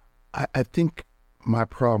 I think my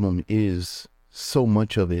problem is so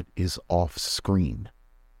much of it is off screen.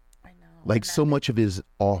 I know. Like so much of it is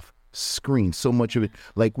off screen, so much of it,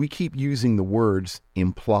 like we keep using the words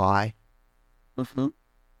imply.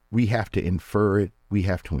 We have to infer it, we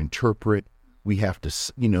have to interpret, we have to,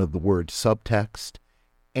 the word subtext,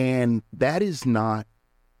 and that is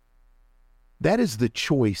the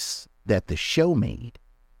choice that the show made.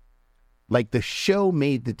 Like the show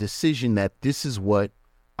made the decision that this is what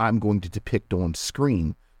I'm going to depict on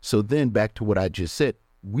screen. So then back to what I just said,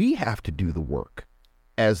 we have to do the work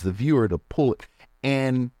as the viewer to pull it.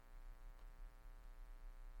 And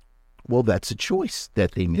Well, that's a choice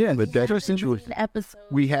that they made. Yeah, but that's a choice. An episode.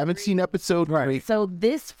 We haven't seen episode 3. So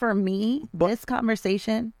this, for me, this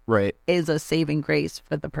conversation Right. is a saving grace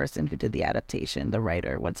for the person who did the adaptation, the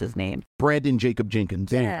writer. What's his name? Brandon Jacob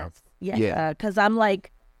Jenkins. Yeah. Yeah. Because I'm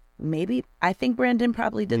like, maybe, I think Brandon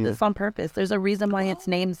probably did this on purpose. There's a reason why it's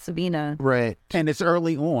named Sabina. Right. And it's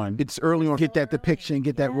early on. It's early on. Get that depiction,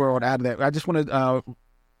 get that world out of that. I just want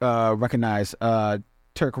to recognize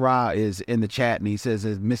Turk Ra is in the chat, and he says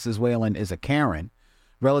that Mrs. Whalen is a Karen,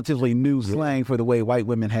 relatively new slang for the way white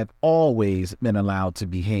women have always been allowed to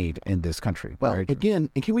behave in this country. Well, Very true. again,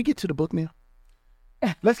 and can we get to the book now?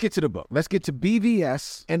 Let's get to the book. Let's get to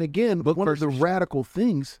BVS. And again, one of the radical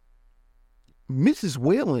things, Mrs.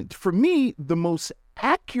 Whalen, for me, the most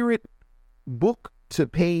accurate book to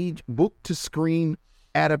page, book to screen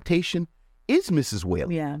adaptation is Mrs.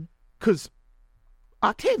 Whalen. Yeah. Because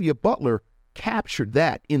Octavia Butler captured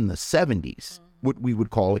that in the 70s, what we would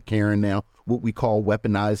call it, Karen, now, what we call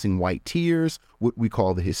weaponizing white tears, what we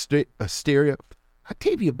call the hysteria.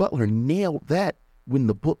 Octavia Butler nailed that when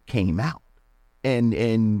the book came out. And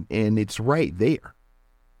it's right there.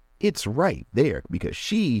 It's right there because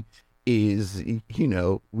she is, you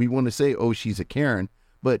know, we want to say, oh, she's a Karen,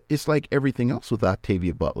 but it's like everything else with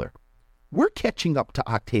Octavia Butler. We're catching up to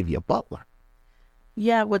Octavia Butler.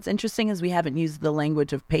 Yeah, what's interesting is we haven't used the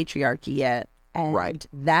language of patriarchy yet. And Right.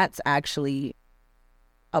 that's actually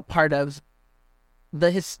a part of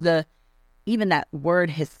the even that word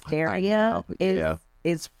hysteria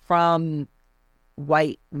is from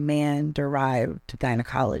white man derived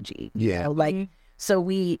gynecology. You Yeah. know, like so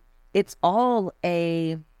it's all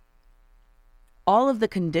of the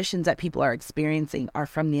conditions that people are experiencing are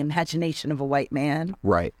from the imagination of a white man.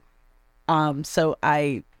 Right. So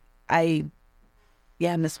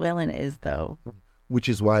yeah, Miss Whalen is though. Which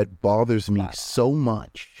is why it bothers me so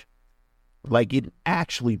much. Like, it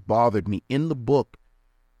actually bothered me in the book.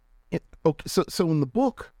 So in the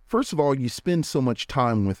book, first of all, you spend so much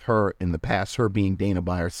time with her in the past, her being Dana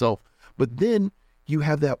by herself. But then you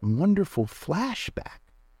have that wonderful flashback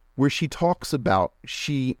where she talks about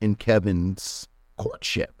she and Kevin's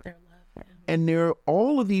courtship. And there are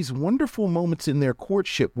all of these wonderful moments in their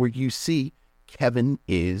courtship where you see Kevin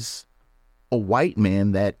is a white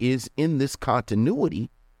man that is in this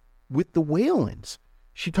continuity with the Whalens.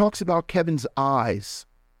 She talks about Kevin's eyes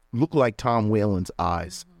look like Tom Whalen's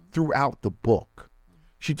eyes throughout the book.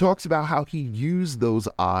 She talks about how he used those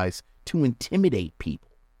eyes to intimidate people.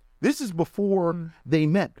 This is before they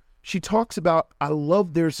met. She talks about, I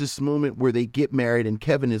love there's this moment where they get married and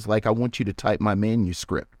Kevin is like, I want you to type my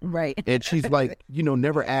manuscript. Right. And she's like, you know,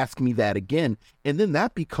 never ask me that again. And then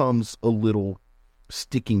that becomes a little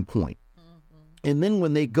sticking point. And then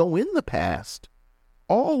when they go in the past,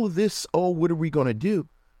 all of this, oh, what are we going to do?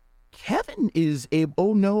 Kevin is able,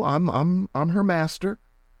 oh no, I'm her master.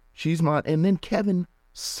 She's mine. And then Kevin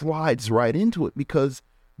slides right into it because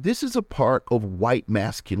this is a part of white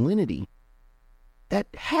masculinity that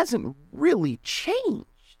hasn't really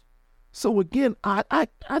changed. So again, I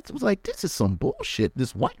was like, this is some bullshit.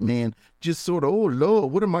 This white man just sort of, oh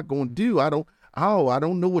Lord, what am I going to do? I don't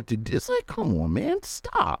know what to do. It's like, come on, man,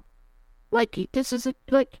 stop. Like, this is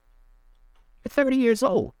like, you're 30 years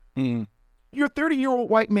old. You're a 30-year-old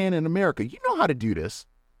white man in America. You know how to do this.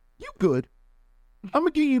 You good. I'm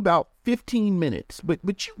going to give you about 15 minutes, but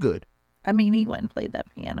you good. I mean, he went and played that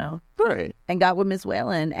piano Right. and got with Miss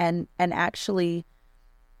Whalen and actually,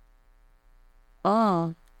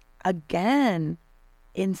 again,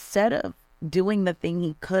 instead of doing the thing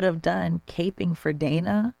he could have done, caping for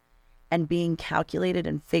Dana and being calculated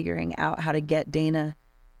and figuring out how to get Dana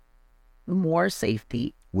more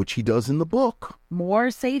safety, Which he does in the book.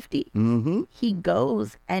 more safety. Mm-hmm. He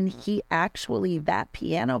goes and he actually, that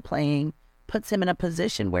piano playing puts him in a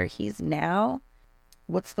position where he's now,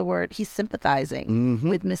 what's the word? He's sympathizing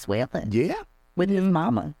with Miss Whalen, Yeah. with his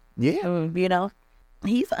mama. Yeah. You know,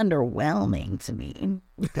 he's underwhelming to me.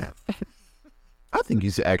 I think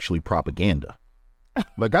he's actually propaganda.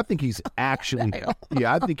 Like, I think he's actually,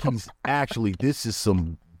 I think he's actually, this is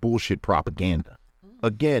some bullshit propaganda.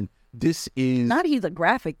 Again, this is Not he's a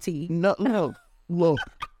graphic tee. no, look,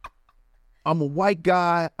 I'm a white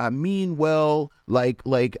guy. I mean well. Like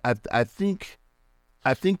I think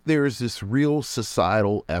there's this real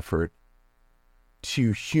societal effort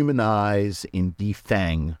to humanize and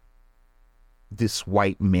defang this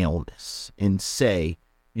white maleness and say,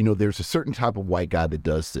 you know, there's a certain type of white guy that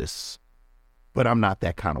does this, but I'm not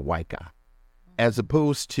that kind of white guy. As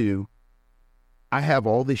opposed to, I have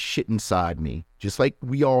all this shit inside me, just like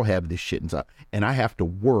we all have this shit inside, and I have to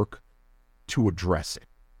work to address it.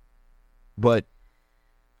 But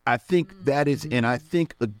I think that is, and I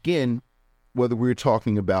think, again, whether we're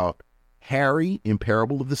talking about Harry in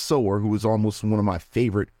Parable of the Sower, who is almost one of my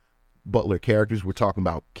favorite Butler characters, we're talking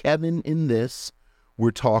about Kevin in this,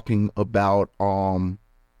 we're talking about, I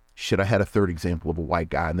had a third example of a white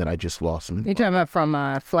guy, and then I just lost him. You're talking about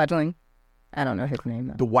from Fledgling? I don't know his name,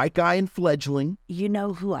 though. The white guy in Fledgling. You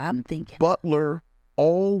know who I'm thinking. Butler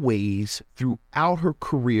always, throughout her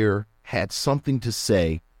career, had something to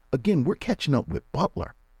say. Again, we're catching up with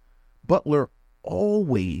Butler. Butler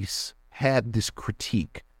always had this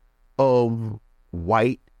critique of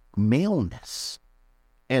white maleness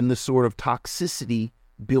and the sort of toxicity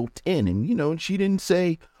built in. And, and she didn't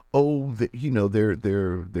say, they're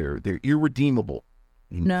irredeemable.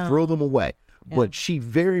 No. Throw them away. Yeah. But she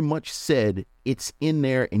very much said it's in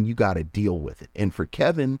there and you got to deal with it. And for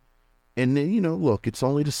Kevin, and then, look, it's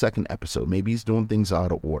only the second episode. Maybe he's doing things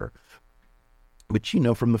out of order. But,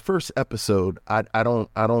 from the first episode, I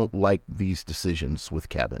don't like these decisions with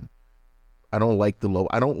Kevin. I don't like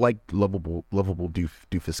lovable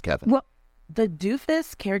doofus Kevin. Well, the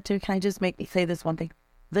doofus character, can I just say this one thing?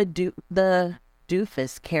 The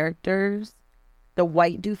doofus characters, the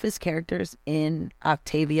white doofus characters in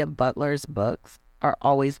Octavia Butler's books are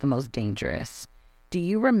always the most dangerous. Do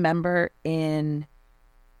you remember in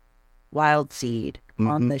Wild Seed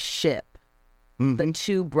on the ship, the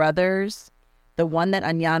two brothers, the one that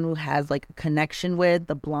Anyanwu has like a connection with,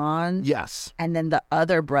 the blonde? Yes. And then the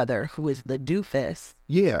other brother who is the doofus.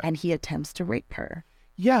 Yeah. And he attempts to rape her.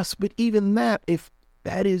 Yes, but even that, if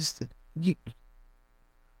that is...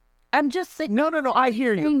 I'm just saying. No, I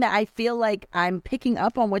hear you. That I feel like I'm picking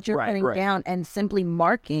up on what you're putting down and simply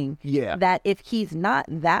marking that if he's not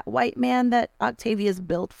that white man that Octavia's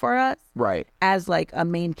built for us, right, as like a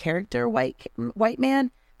main character white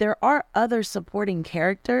man, there are other supporting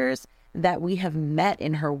characters that we have met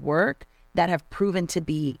in her work that have proven to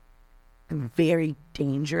be very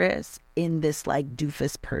dangerous in this like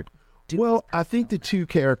doofus Well, I think the two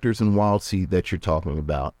characters in Wild Seed that you're talking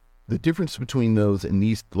about, the difference between those and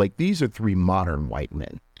these are three modern white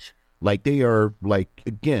men. Like they are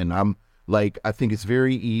again, I think it's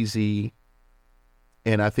very easy.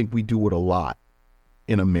 And I think we do it a lot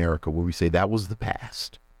in America where we say that was the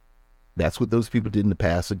past. That's what those people did in the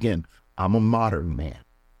past. Again, I'm a modern man.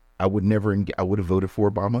 I would have voted for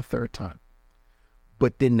Obama a third time.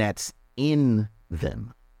 But then that's in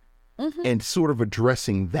them. Mm-hmm. And sort of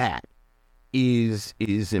addressing that is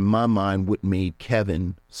in my mind what made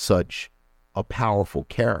Kevin such a powerful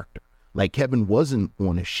character. Like Kevin wasn't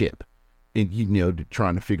on a ship and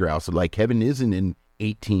trying to figure out, so like Kevin isn't in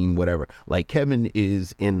 18 whatever, like Kevin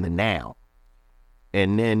is in the now.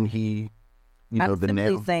 And then he I'm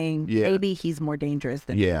simply saying maybe he's more dangerous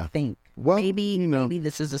than you think. Well, maybe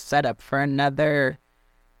this is a setup for the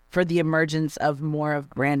emergence of more of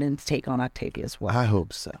Brandon's take on Octavia's work. I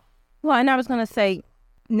hope so. Well, and I was going to say,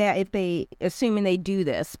 now, assuming they do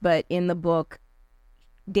this, but in the book,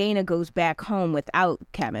 Dana goes back home without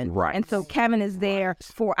Kevin. Right. And so Kevin is there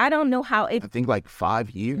for, I don't know how. I think like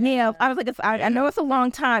 5 years. Yeah. I was like, I know it's a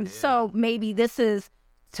long time. Yeah. So maybe this is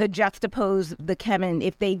to juxtapose the Kevin,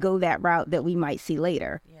 if they go that route, that we might see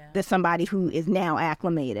later. Yeah. There's somebody who is now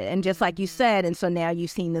acclimated. And just like you said, and so now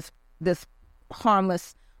you've seen this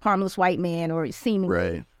harmless white man or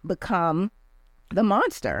seemingly become the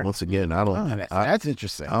monster. Once again, that's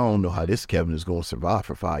interesting. I don't know how this Kevin is going to survive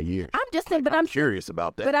for 5 years. I'm just saying, but I'm curious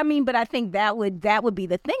about that. But I think that would be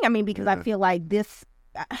the thing. I mean, because I feel like that's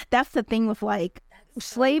the thing with like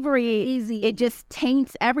slavery. It just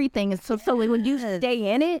taints everything. And so when you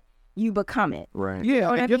stay in it, you become it. Right.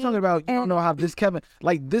 Yeah. And you're talking about, you don't know how this Kevin,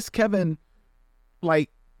 like the Kevin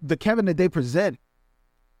that they present,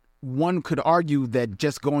 one could argue that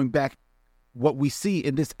just going back, what we see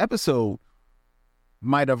in this episode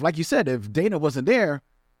might have, like you said, if Dana wasn't there,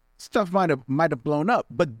 stuff might have blown up.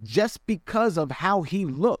 But just because of how he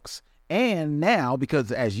looks, and now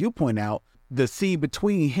because, as you point out, the scene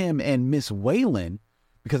between him and Miss Whalen,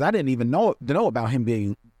 because I didn't even know about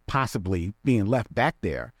him possibly being left back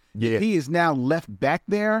there. Yeah, he is now left back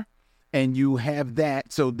there, and you have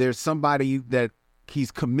that. So there's somebody that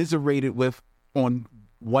he's commiserated with on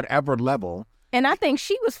whatever level. And I think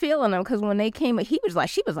she was feeling him because when they came, she was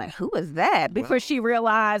like, who is that? Before she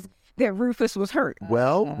realized that Rufus was hurt.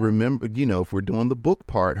 Well, remember, if we're doing the book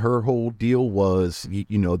part, her whole deal was,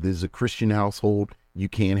 there's a Christian household. You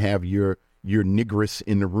can't have your nigress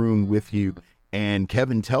in the room with you. And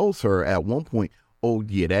Kevin tells her at one point, oh,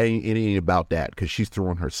 yeah, it ain't about that because she's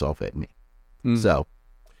throwing herself at me. Mm. So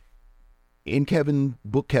in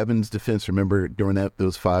Kevin's defense, remember, during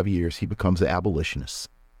those 5 years, he becomes an abolitionist.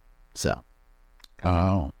 So.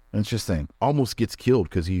 Oh. Interesting. Almost gets killed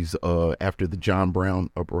because he's after the John Brown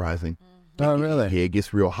uprising. Oh, really? Yeah, it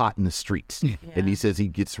gets real hot in the streets, and he says he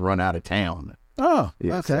gets run out of town. Oh,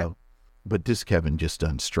 Yeah, okay. so- but this Kevin just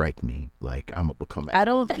doesn't strike me like I'm gonna become. I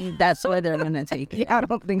don't think that's where they're gonna take it. Yeah, I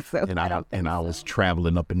don't think so. And I was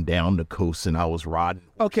traveling up and down the coast, and I was riding.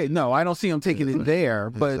 Okay, no, I don't see him taking it there,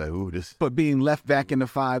 It's but like, ooh, this, but being left back in the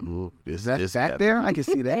 5, ooh, is this, that this back Kevin. there? I can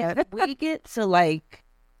see that. If we get to like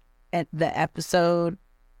at the episode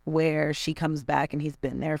where she comes back and he's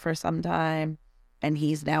been there for some time and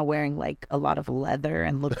he's now wearing like a lot of leather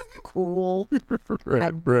and looks cool. Right,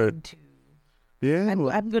 I'm right. going to- Yeah,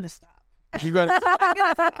 I'm gonna stop. You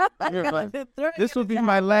gotta, this will be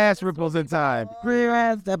my last Ripples in Time.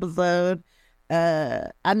 last episode.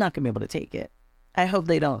 I'm not gonna be able to take it. I hope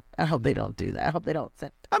they don't do that. I hope they don't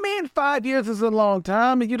send. I mean, 5 years is a long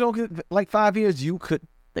time, and you don't get like 5 years. You could.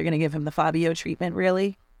 They're gonna give him the Fabio treatment.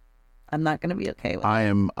 Really, I'm not gonna be okay with. I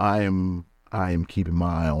am keeping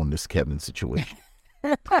my eye on this Kevin situation.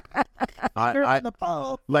 I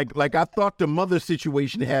like I thought the mother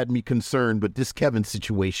situation had me concerned, but this Kevin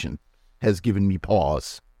situation has given me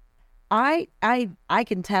pause. I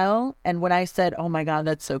can tell. And when I said, "Oh my God,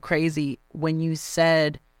 that's so crazy," when you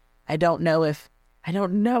said, I don't know if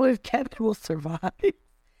Kevin will survive."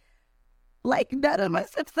 Like none of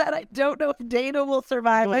us have said, I don't know if Dana will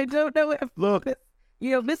survive. I don't know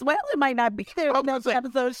if Miss Whalen might not be there in next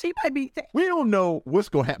episode. She might be. We don't know what's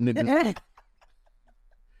gonna happen in this.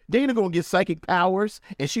 Dana gonna get psychic powers,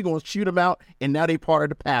 and she gonna shoot him out, and now they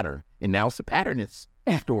part of the pattern, and now it's a pattern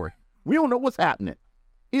story. We don't know what's happening.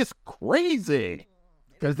 It's crazy.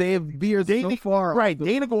 Because they have veered so far. Right,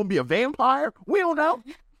 Dana gonna be a vampire? We don't know.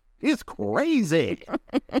 It's crazy.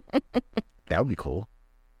 That would be cool.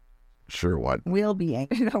 Sure, what? We'll be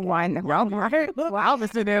angry. I'll be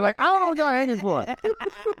sitting there like, I don't know what y'all hanging for.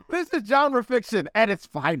 This is genre fiction at its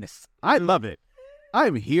finest. I love it.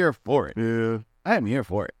 I'm here for it. Yeah. I am here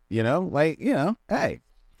for it. You know, like, hey,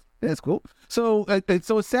 that's cool. So it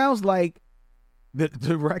sounds like the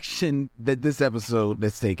direction that this episode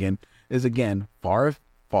that's taken is, again, far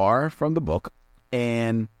from the book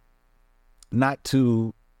and not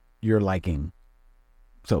to your liking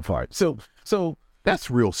so far. So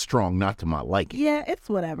That's real strong, not to my liking. Yeah, it's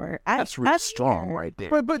whatever. That's real strong right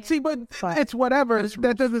there. but it's whatever.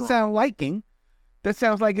 That doesn't sound liking. That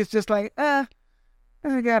sounds like it's just like, I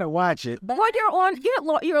gotta watch it. Well,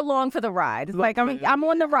 you're along for the ride. It's like I'm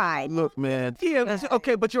on the ride. Look, man. Yeah,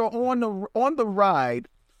 okay, but you're on the ride.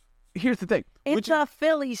 Here's the thing. It's a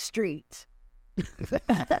Philly street.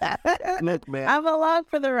 Look, man. I'm along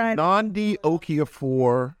for the ride. Nandi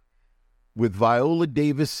Okorafor with Viola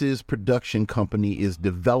Davis's production company is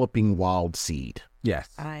developing Wild Seed. Yes.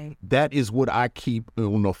 That is what I keep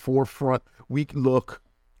on the forefront. Look,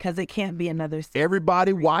 Because it can't be another season.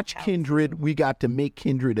 everybody watch Kindred. We got to make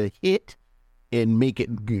Kindred a hit and make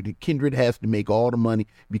it good. Kindred has to make all the money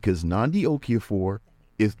because Nandi Okorafor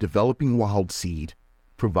is developing Wild Seed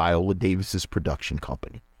for Viola Davis's production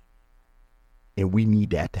company. And we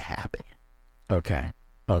need that to happen. Okay.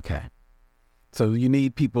 So you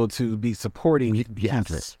need people to be supporting Kindred.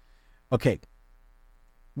 Yes. Okay.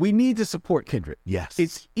 We need to support Kindred. Yes.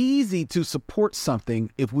 It's easy to support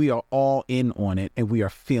something if we are all in on it and we are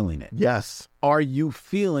feeling it. Yes. Are you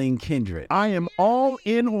feeling Kindred? I am all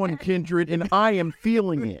in on Kindred and I am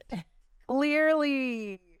feeling it.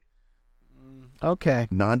 Clearly. Okay.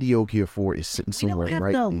 Nandi Okorafor is sitting We don't somewhere have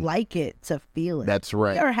right. to like it to feel it. That's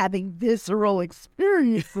right. We are having visceral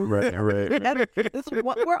experiences. Right.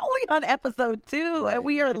 We're only on episode 2 and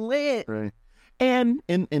we are lit. Right. And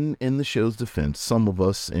in the show's defense, some of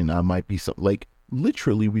us, and I might be some, like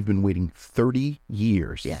literally we've been waiting 30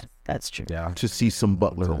 years Yes, that's true. Yeah. to see some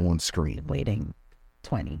Butler on screen. Waiting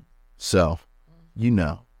 20. So,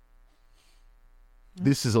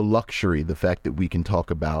 this is a luxury, the fact that we can talk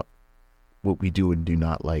about what we do and do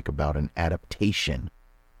not like about an adaptation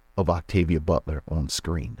of Octavia Butler on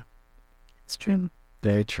screen. It's true.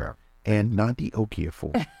 Very true. And Nandi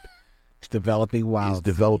Okorafor It's developing is Wild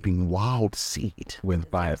developing Wild Seed with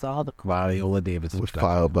It's all the Viola Davis. with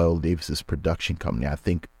Viola Davis's production company. I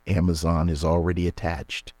think Amazon is already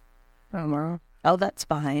attached. Oh, that's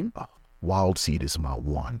fine. Wild Seed is my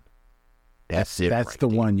one. That's it. That's right the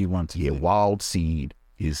there. one you want to Yeah, do. Wild Seed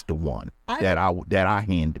is the one that I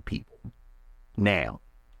hand to people. Now,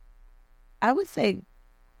 I would say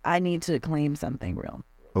I need to claim something real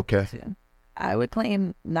okay, soon. I would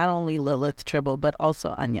claim not only Lilith Tribble, but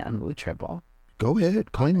also Anyanwu Tribble. go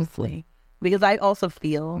ahead, claim it. Honestly. Because I also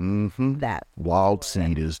feel that. Wild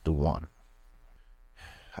Seed is the one.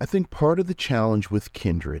 I think part of the challenge with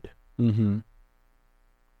Kindred Mm-hmm.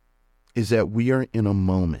 is that we are in a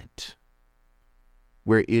moment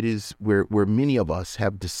where it is where many of us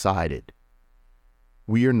have decided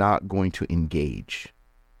we are not going to engage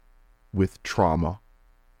with trauma.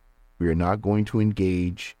 We are not going to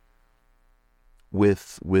engage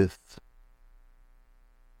with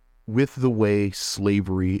the way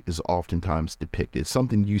slavery is oftentimes depicted.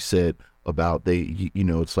 Something you said about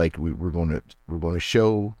it's like we're going to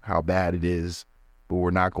show how bad it is, but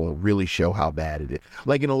we're not going to really show how bad it is.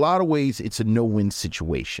 Like, in a lot of ways, it's a no-win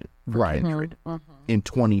situation for Kindred in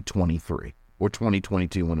 2023 or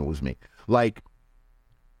 2022 when it was made. Like,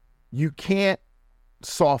 you can't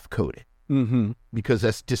soft code it because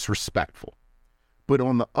that's disrespectful. But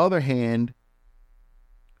on the other hand,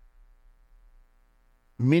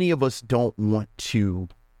 many of us don't want to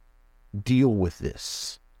deal with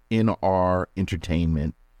this in our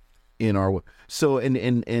entertainment, and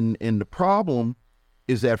the problem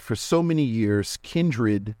is that for so many years,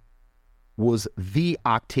 Kindred was the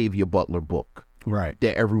Octavia Butler book, right,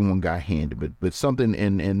 that everyone got handed. But something,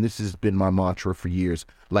 and this has been my mantra for years,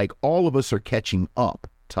 like, all of us are catching up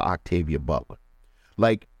to Octavia Butler.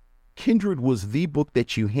 Like, Kindred was the book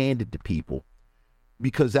that you handed to people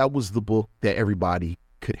because that was the book that everybody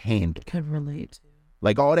could handle, could relate to.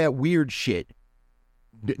 Like, all that weird shit,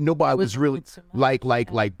 nobody was really like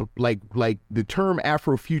the term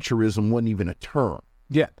Afrofuturism wasn't even a term.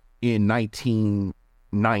 Yeah. In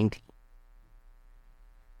 1990.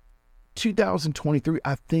 2023,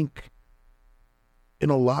 I think in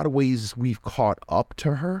a lot of ways we've caught up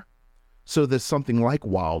to her. So there's something like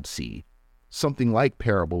Wild Seed, something like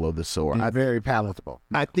Parable of the Sower. Very palatable.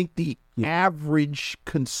 I think the average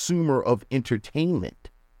consumer of entertainment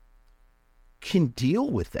can deal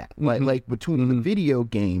with that. Like between the video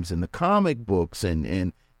games and the comic books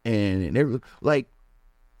and everything, like,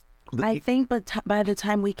 I think, but by the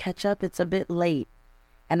time we catch up, it's a bit late.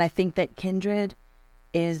 And I think that Kindred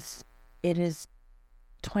is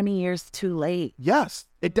 20 years too late. Yes,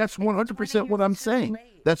 that's 100% what I'm saying.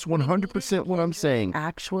 That's 100% what I'm saying.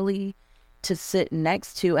 Actually, to sit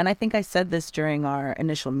next to, and I think I said this during our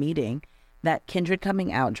initial meeting, that Kindred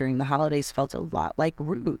coming out during the holidays felt a lot like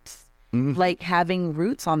Roots. Like having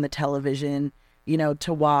Roots on the television,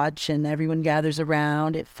 to watch, and everyone gathers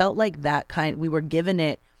around. It felt like that we were given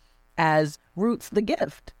it as Roots the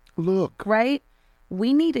gift. Look. Right?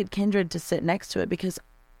 We needed Kindred to sit next to it because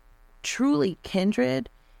truly Kindred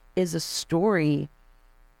is a story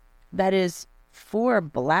that is for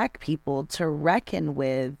Black people to reckon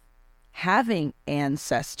with, having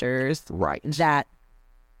ancestors that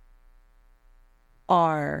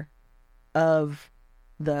are of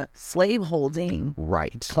the slaveholding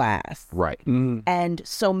class. Right. And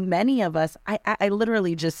so many of us, I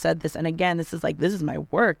literally just said this, and again, this is my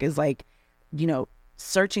work, is like,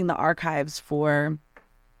 searching the archives for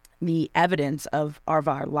the evidence of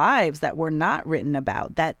our lives that were not written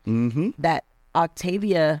about, that that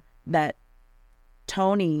Octavia, that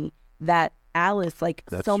Tony, that Alice, like,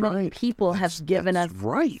 that's so many people have given us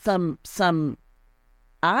some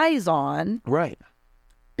eyes on. Right.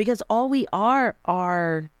 Because all we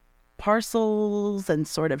are parcels and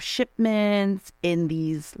sort of shipments in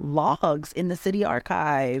these logs in the city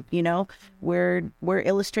archive, we're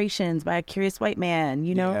illustrations by a curious white man,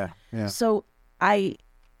 Yeah. So I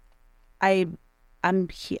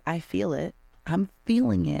feel it. I'm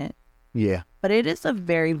feeling it. Yeah. But it is a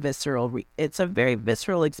very visceral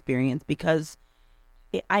experience because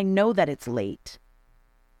I know that it's late.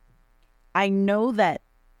 I know that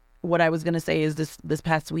what I was going to say is this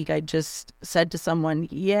past week, I just said to someone,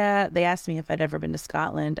 they asked me if I'd ever been to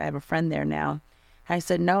Scotland. I have a friend there now. I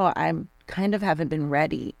said, no, I kind of haven't been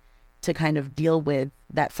ready to kind of deal with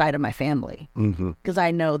that side of my family. Because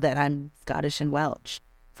I know that I'm Scottish and Welsh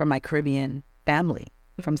from my Caribbean family,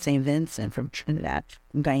 from St. Vincent, from Trinidad,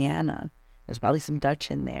 from Guyana. There's probably some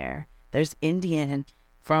Dutch in there. There's Indian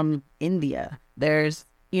from India. There's,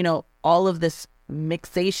 all of this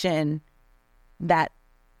mixation that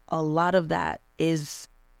a lot of that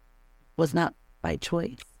was not by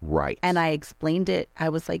choice. Right. And I explained it. I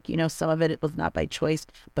was like, some of it was not by choice,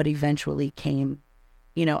 but eventually came,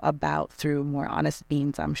 about through more honest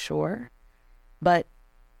means, I'm sure. But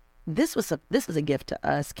this is a gift to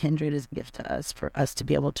us. Kindred is a gift to us, for us to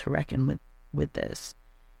be able to reckon with this.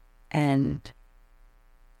 And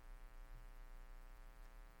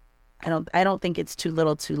I don't think it's too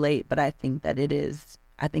little too late, but I think that it is.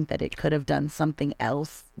 I think that it could have done something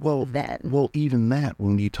else then. Well, even that,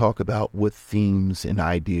 when you talk about what themes and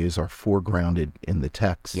ideas are foregrounded in the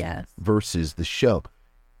text versus the show.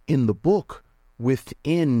 In the book,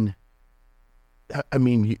 within, I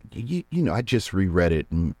mean, I just reread it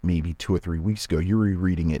maybe 2 or 3 weeks ago. You're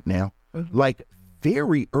rereading it now. Like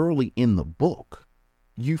very early in the book,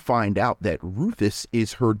 you find out that Rufus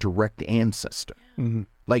is her direct ancestor.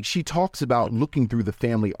 Like she talks about looking through the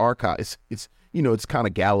family archives. It's it's kind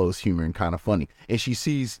of gallows humor and kind of funny. And she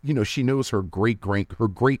sees, she knows her great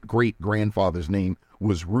great grandfather's name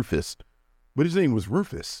was Rufus, but his name was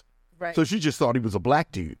Rufus. Right. So she just thought he was a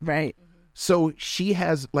black dude. Right. So she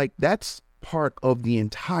has that's part of the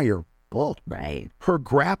entire book. Right. Her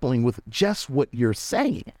grappling with just what you're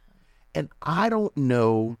saying. And I don't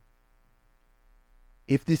know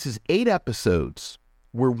if this is 8 episodes.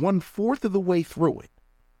 We're 1/4 of the way through it.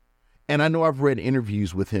 And I know I've read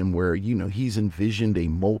interviews with him where, he's envisioned a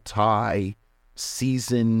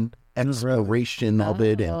multi-season exploration of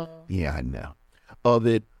it. And yeah, I know. Of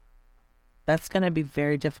it. That's going to be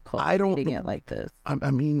very difficult. I don't reading it like this.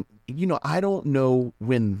 I mean, I don't know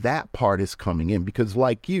when that part is coming in because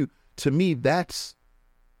like you, to me, that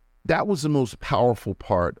was the most powerful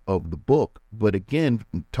part of the book. But again,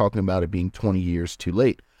 talking about it being 20 years too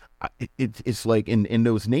late, it's like in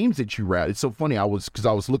those names that you read, it's so funny. Because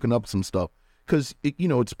I was looking up some stuff because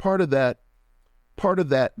it's part of that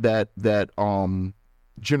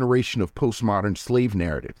generation of postmodern slave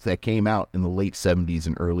narratives that came out in the late 70s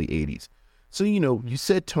and early 80s. So, you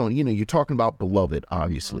said, Tony, you're talking about Beloved,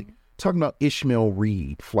 obviously. Talking about Ishmael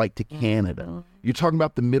Reed, Flight to Canada. You're talking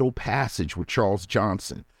about The Middle Passage with Charles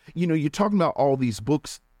Johnson. You're talking about all these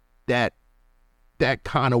books that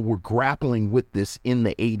kind of were grappling with this in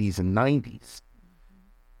the 80s and 90s.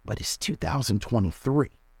 But it's 2023.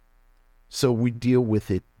 So we deal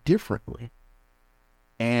with it differently.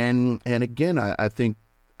 And again, I think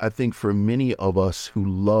for many of us who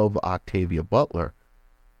love Octavia Butler,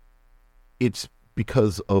 it's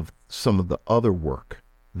because of some of the other work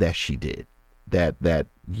that she did that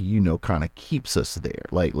kind of keeps us there.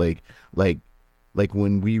 Like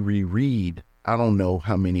when we reread, I don't know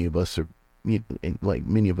how many of us are,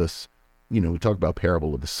 many of us, we talk about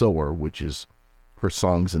Parable of the Sower, which is her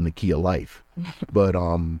songs in the key of life. But,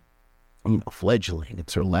 Fledgling,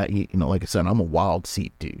 it's her, like I said, I'm a wild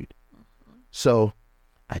seed dude. So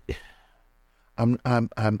I am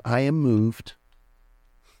moved.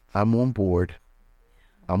 I'm on board.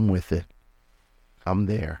 I'm with it. I'm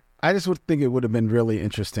there. I just would think it would have been really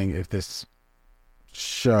interesting if this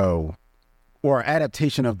show or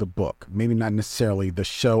adaptation of the book, maybe not necessarily the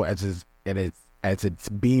show as it's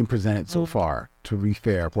being presented so far, to be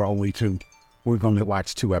fair, we've only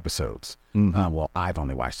watched 2 episodes. Well, I've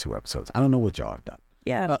only watched 2 episodes. I don't know what y'all have done.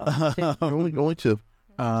 Yeah. Only 2.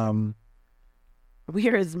 We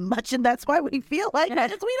hear as much, and that's why we feel like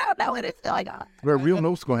that. We don't know what it's going on. Well, we'll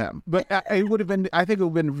know what's going to happen. But it would have been, I think it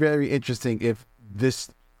would have been very interesting if this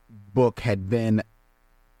book had been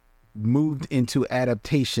moved into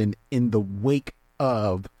adaptation in the wake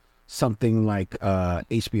of something like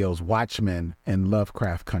HBO's Watchmen and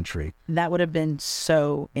Lovecraft Country. That would have been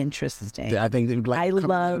so interesting. I think I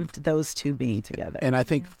loved those two being together. And I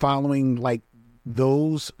think following like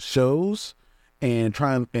those shows and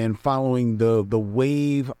following the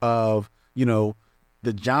wave of, the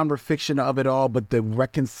genre fiction of it all, but the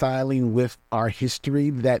reconciling with our history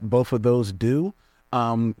that both of those do.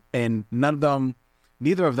 And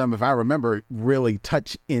neither of them, if I remember, really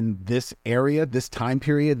touch in this area, this time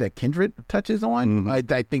period that Kindred touches on. I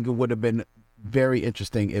think it would have been very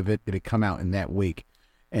interesting if it had come out in that week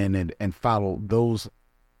and follow those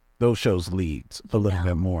shows' leads a little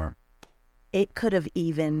bit more. It could have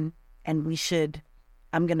even, and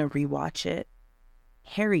I'm going to rewatch it,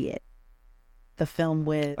 Harriet, the film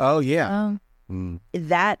with... Oh, yeah.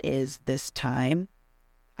 That is this time.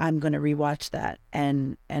 I'm going to rewatch that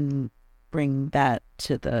and bring that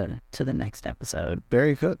to the next episode.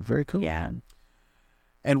 Very good. Very cool. Yeah.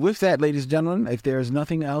 And with that, ladies and gentlemen, if there's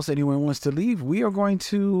nothing else anyone wants to leave, we are going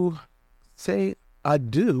to say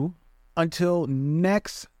adieu until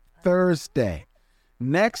next Thursday.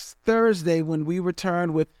 Next Thursday, when we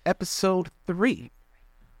return with episode 3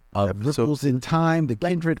 of Ripples in Time, the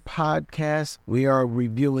Kindred podcast. We are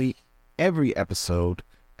reviewing every episode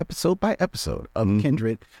by episode of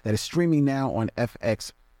Kindred that is streaming now on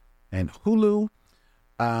FX and Hulu.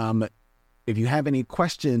 If you have any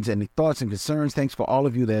questions, any thoughts and concerns, thanks for all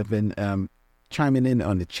of you that have been chiming in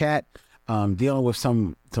on the chat, dealing with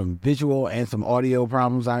some visual and some audio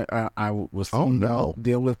problems I was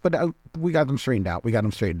dealing with, but we got them straightened out.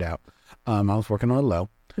 I was working on it low.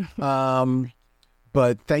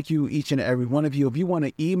 But thank you, each and every one of you. If you want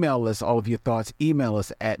to email us all of your thoughts, email us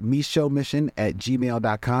at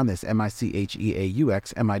micheauxmission@gmail.com. That's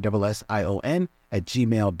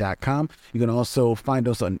micheauxmission@gmail.com. You can also find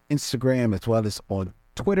us on Instagram as well as on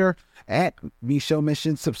Twitter at Micheaux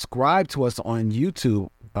Mission. Subscribe to us on YouTube.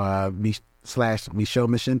 Micheaux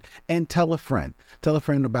Mission, and tell a friend. Tell a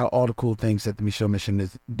friend about all the cool things that the Micheaux Mission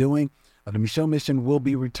is doing. The Micheaux Mission will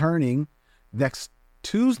be returning next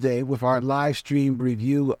Tuesday with our live stream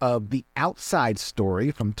review of The Outside Story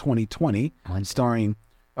from 2020, starring,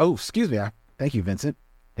 thank you, Vincent.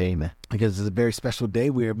 Hey, man. Because it's a very special day.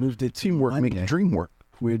 We have moved it to Teamwork Monday. makes the dream work.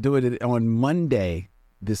 We're doing it on Monday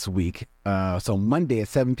this week. So Monday at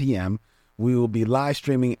 7 p.m., we will be live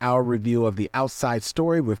streaming our review of The Outside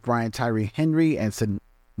Story with Brian Tyree Henry and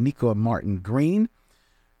Sonequa Martin Green.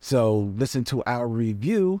 So listen to our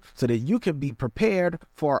review so that you can be prepared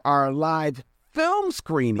for our live film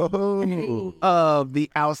screening of The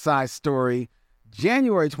Outside Story,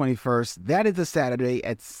 January 21st. That is a Saturday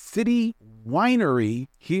at City Winery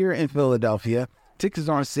here in Philadelphia. Tickets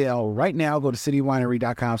are on sale right now. Go to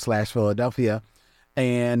citywinery.com/Philadelphia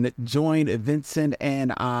and join Vincent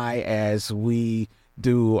and I as we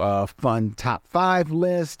do a fun top 5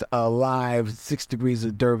 list, a live 6 Degrees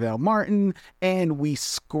of Derval Martin, and we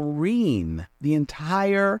screen the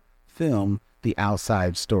entire film, The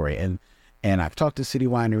Outside Story. And I've talked to City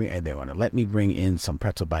Winery, and they want to let me bring in some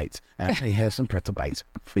pretzel bites. And I have some pretzel bites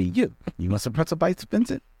for you. You want some pretzel bites,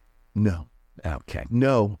 Vincent? No. Okay.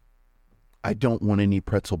 No, I don't want any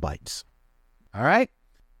pretzel bites. All right.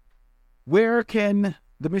 Where can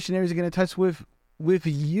the missionaries get in touch with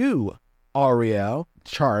you, Ariel,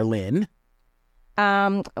 Charlene?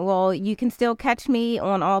 Well, you can still catch me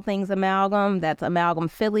on all things Amalgam. That's Amalgam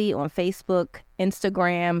Philly on Facebook,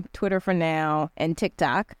 Instagram, Twitter for now, and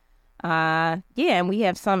TikTok. And we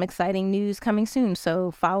have some exciting news coming soon,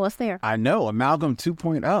 so follow us there. I know, Amalgam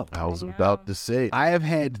 2.0. I was about to say. I have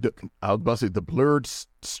had... I was about to say the blurred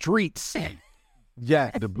streets.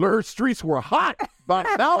 Yes. The blurred streets were hot by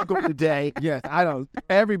Amalgam today. Yes, I don't.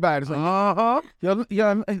 Everybody's like, yo,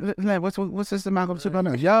 what's this Amalgam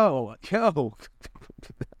 2.0? Yo.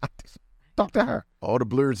 Talk to her. All the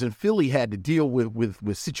blurs in Philly had to deal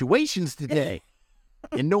with situations today.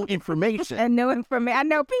 And no information. I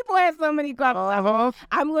know people have so many questions.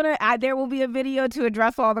 There will be a video to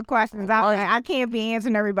address all the questions. I can't be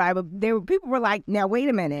answering everybody, but people were like, now wait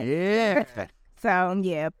a minute. Yeah. So,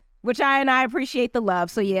 yeah. Which I appreciate the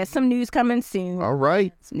love. So, yeah, some news coming soon. All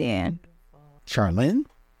right. Yeah. Charlene?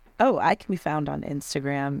 Oh, I can be found on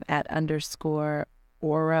Instagram at _Oro,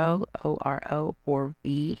 ORO, or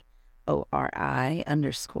VORI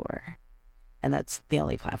 _. And that's the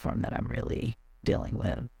only platform that I'm really dealing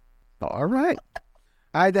with. All right.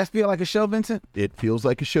 That feel like a show, Vincent? It feels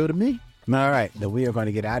like a show to me. All right. Then we are going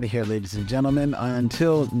to get out of here, ladies and gentlemen.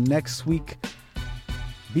 Until next week,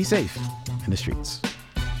 be safe in the streets.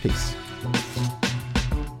 Peace.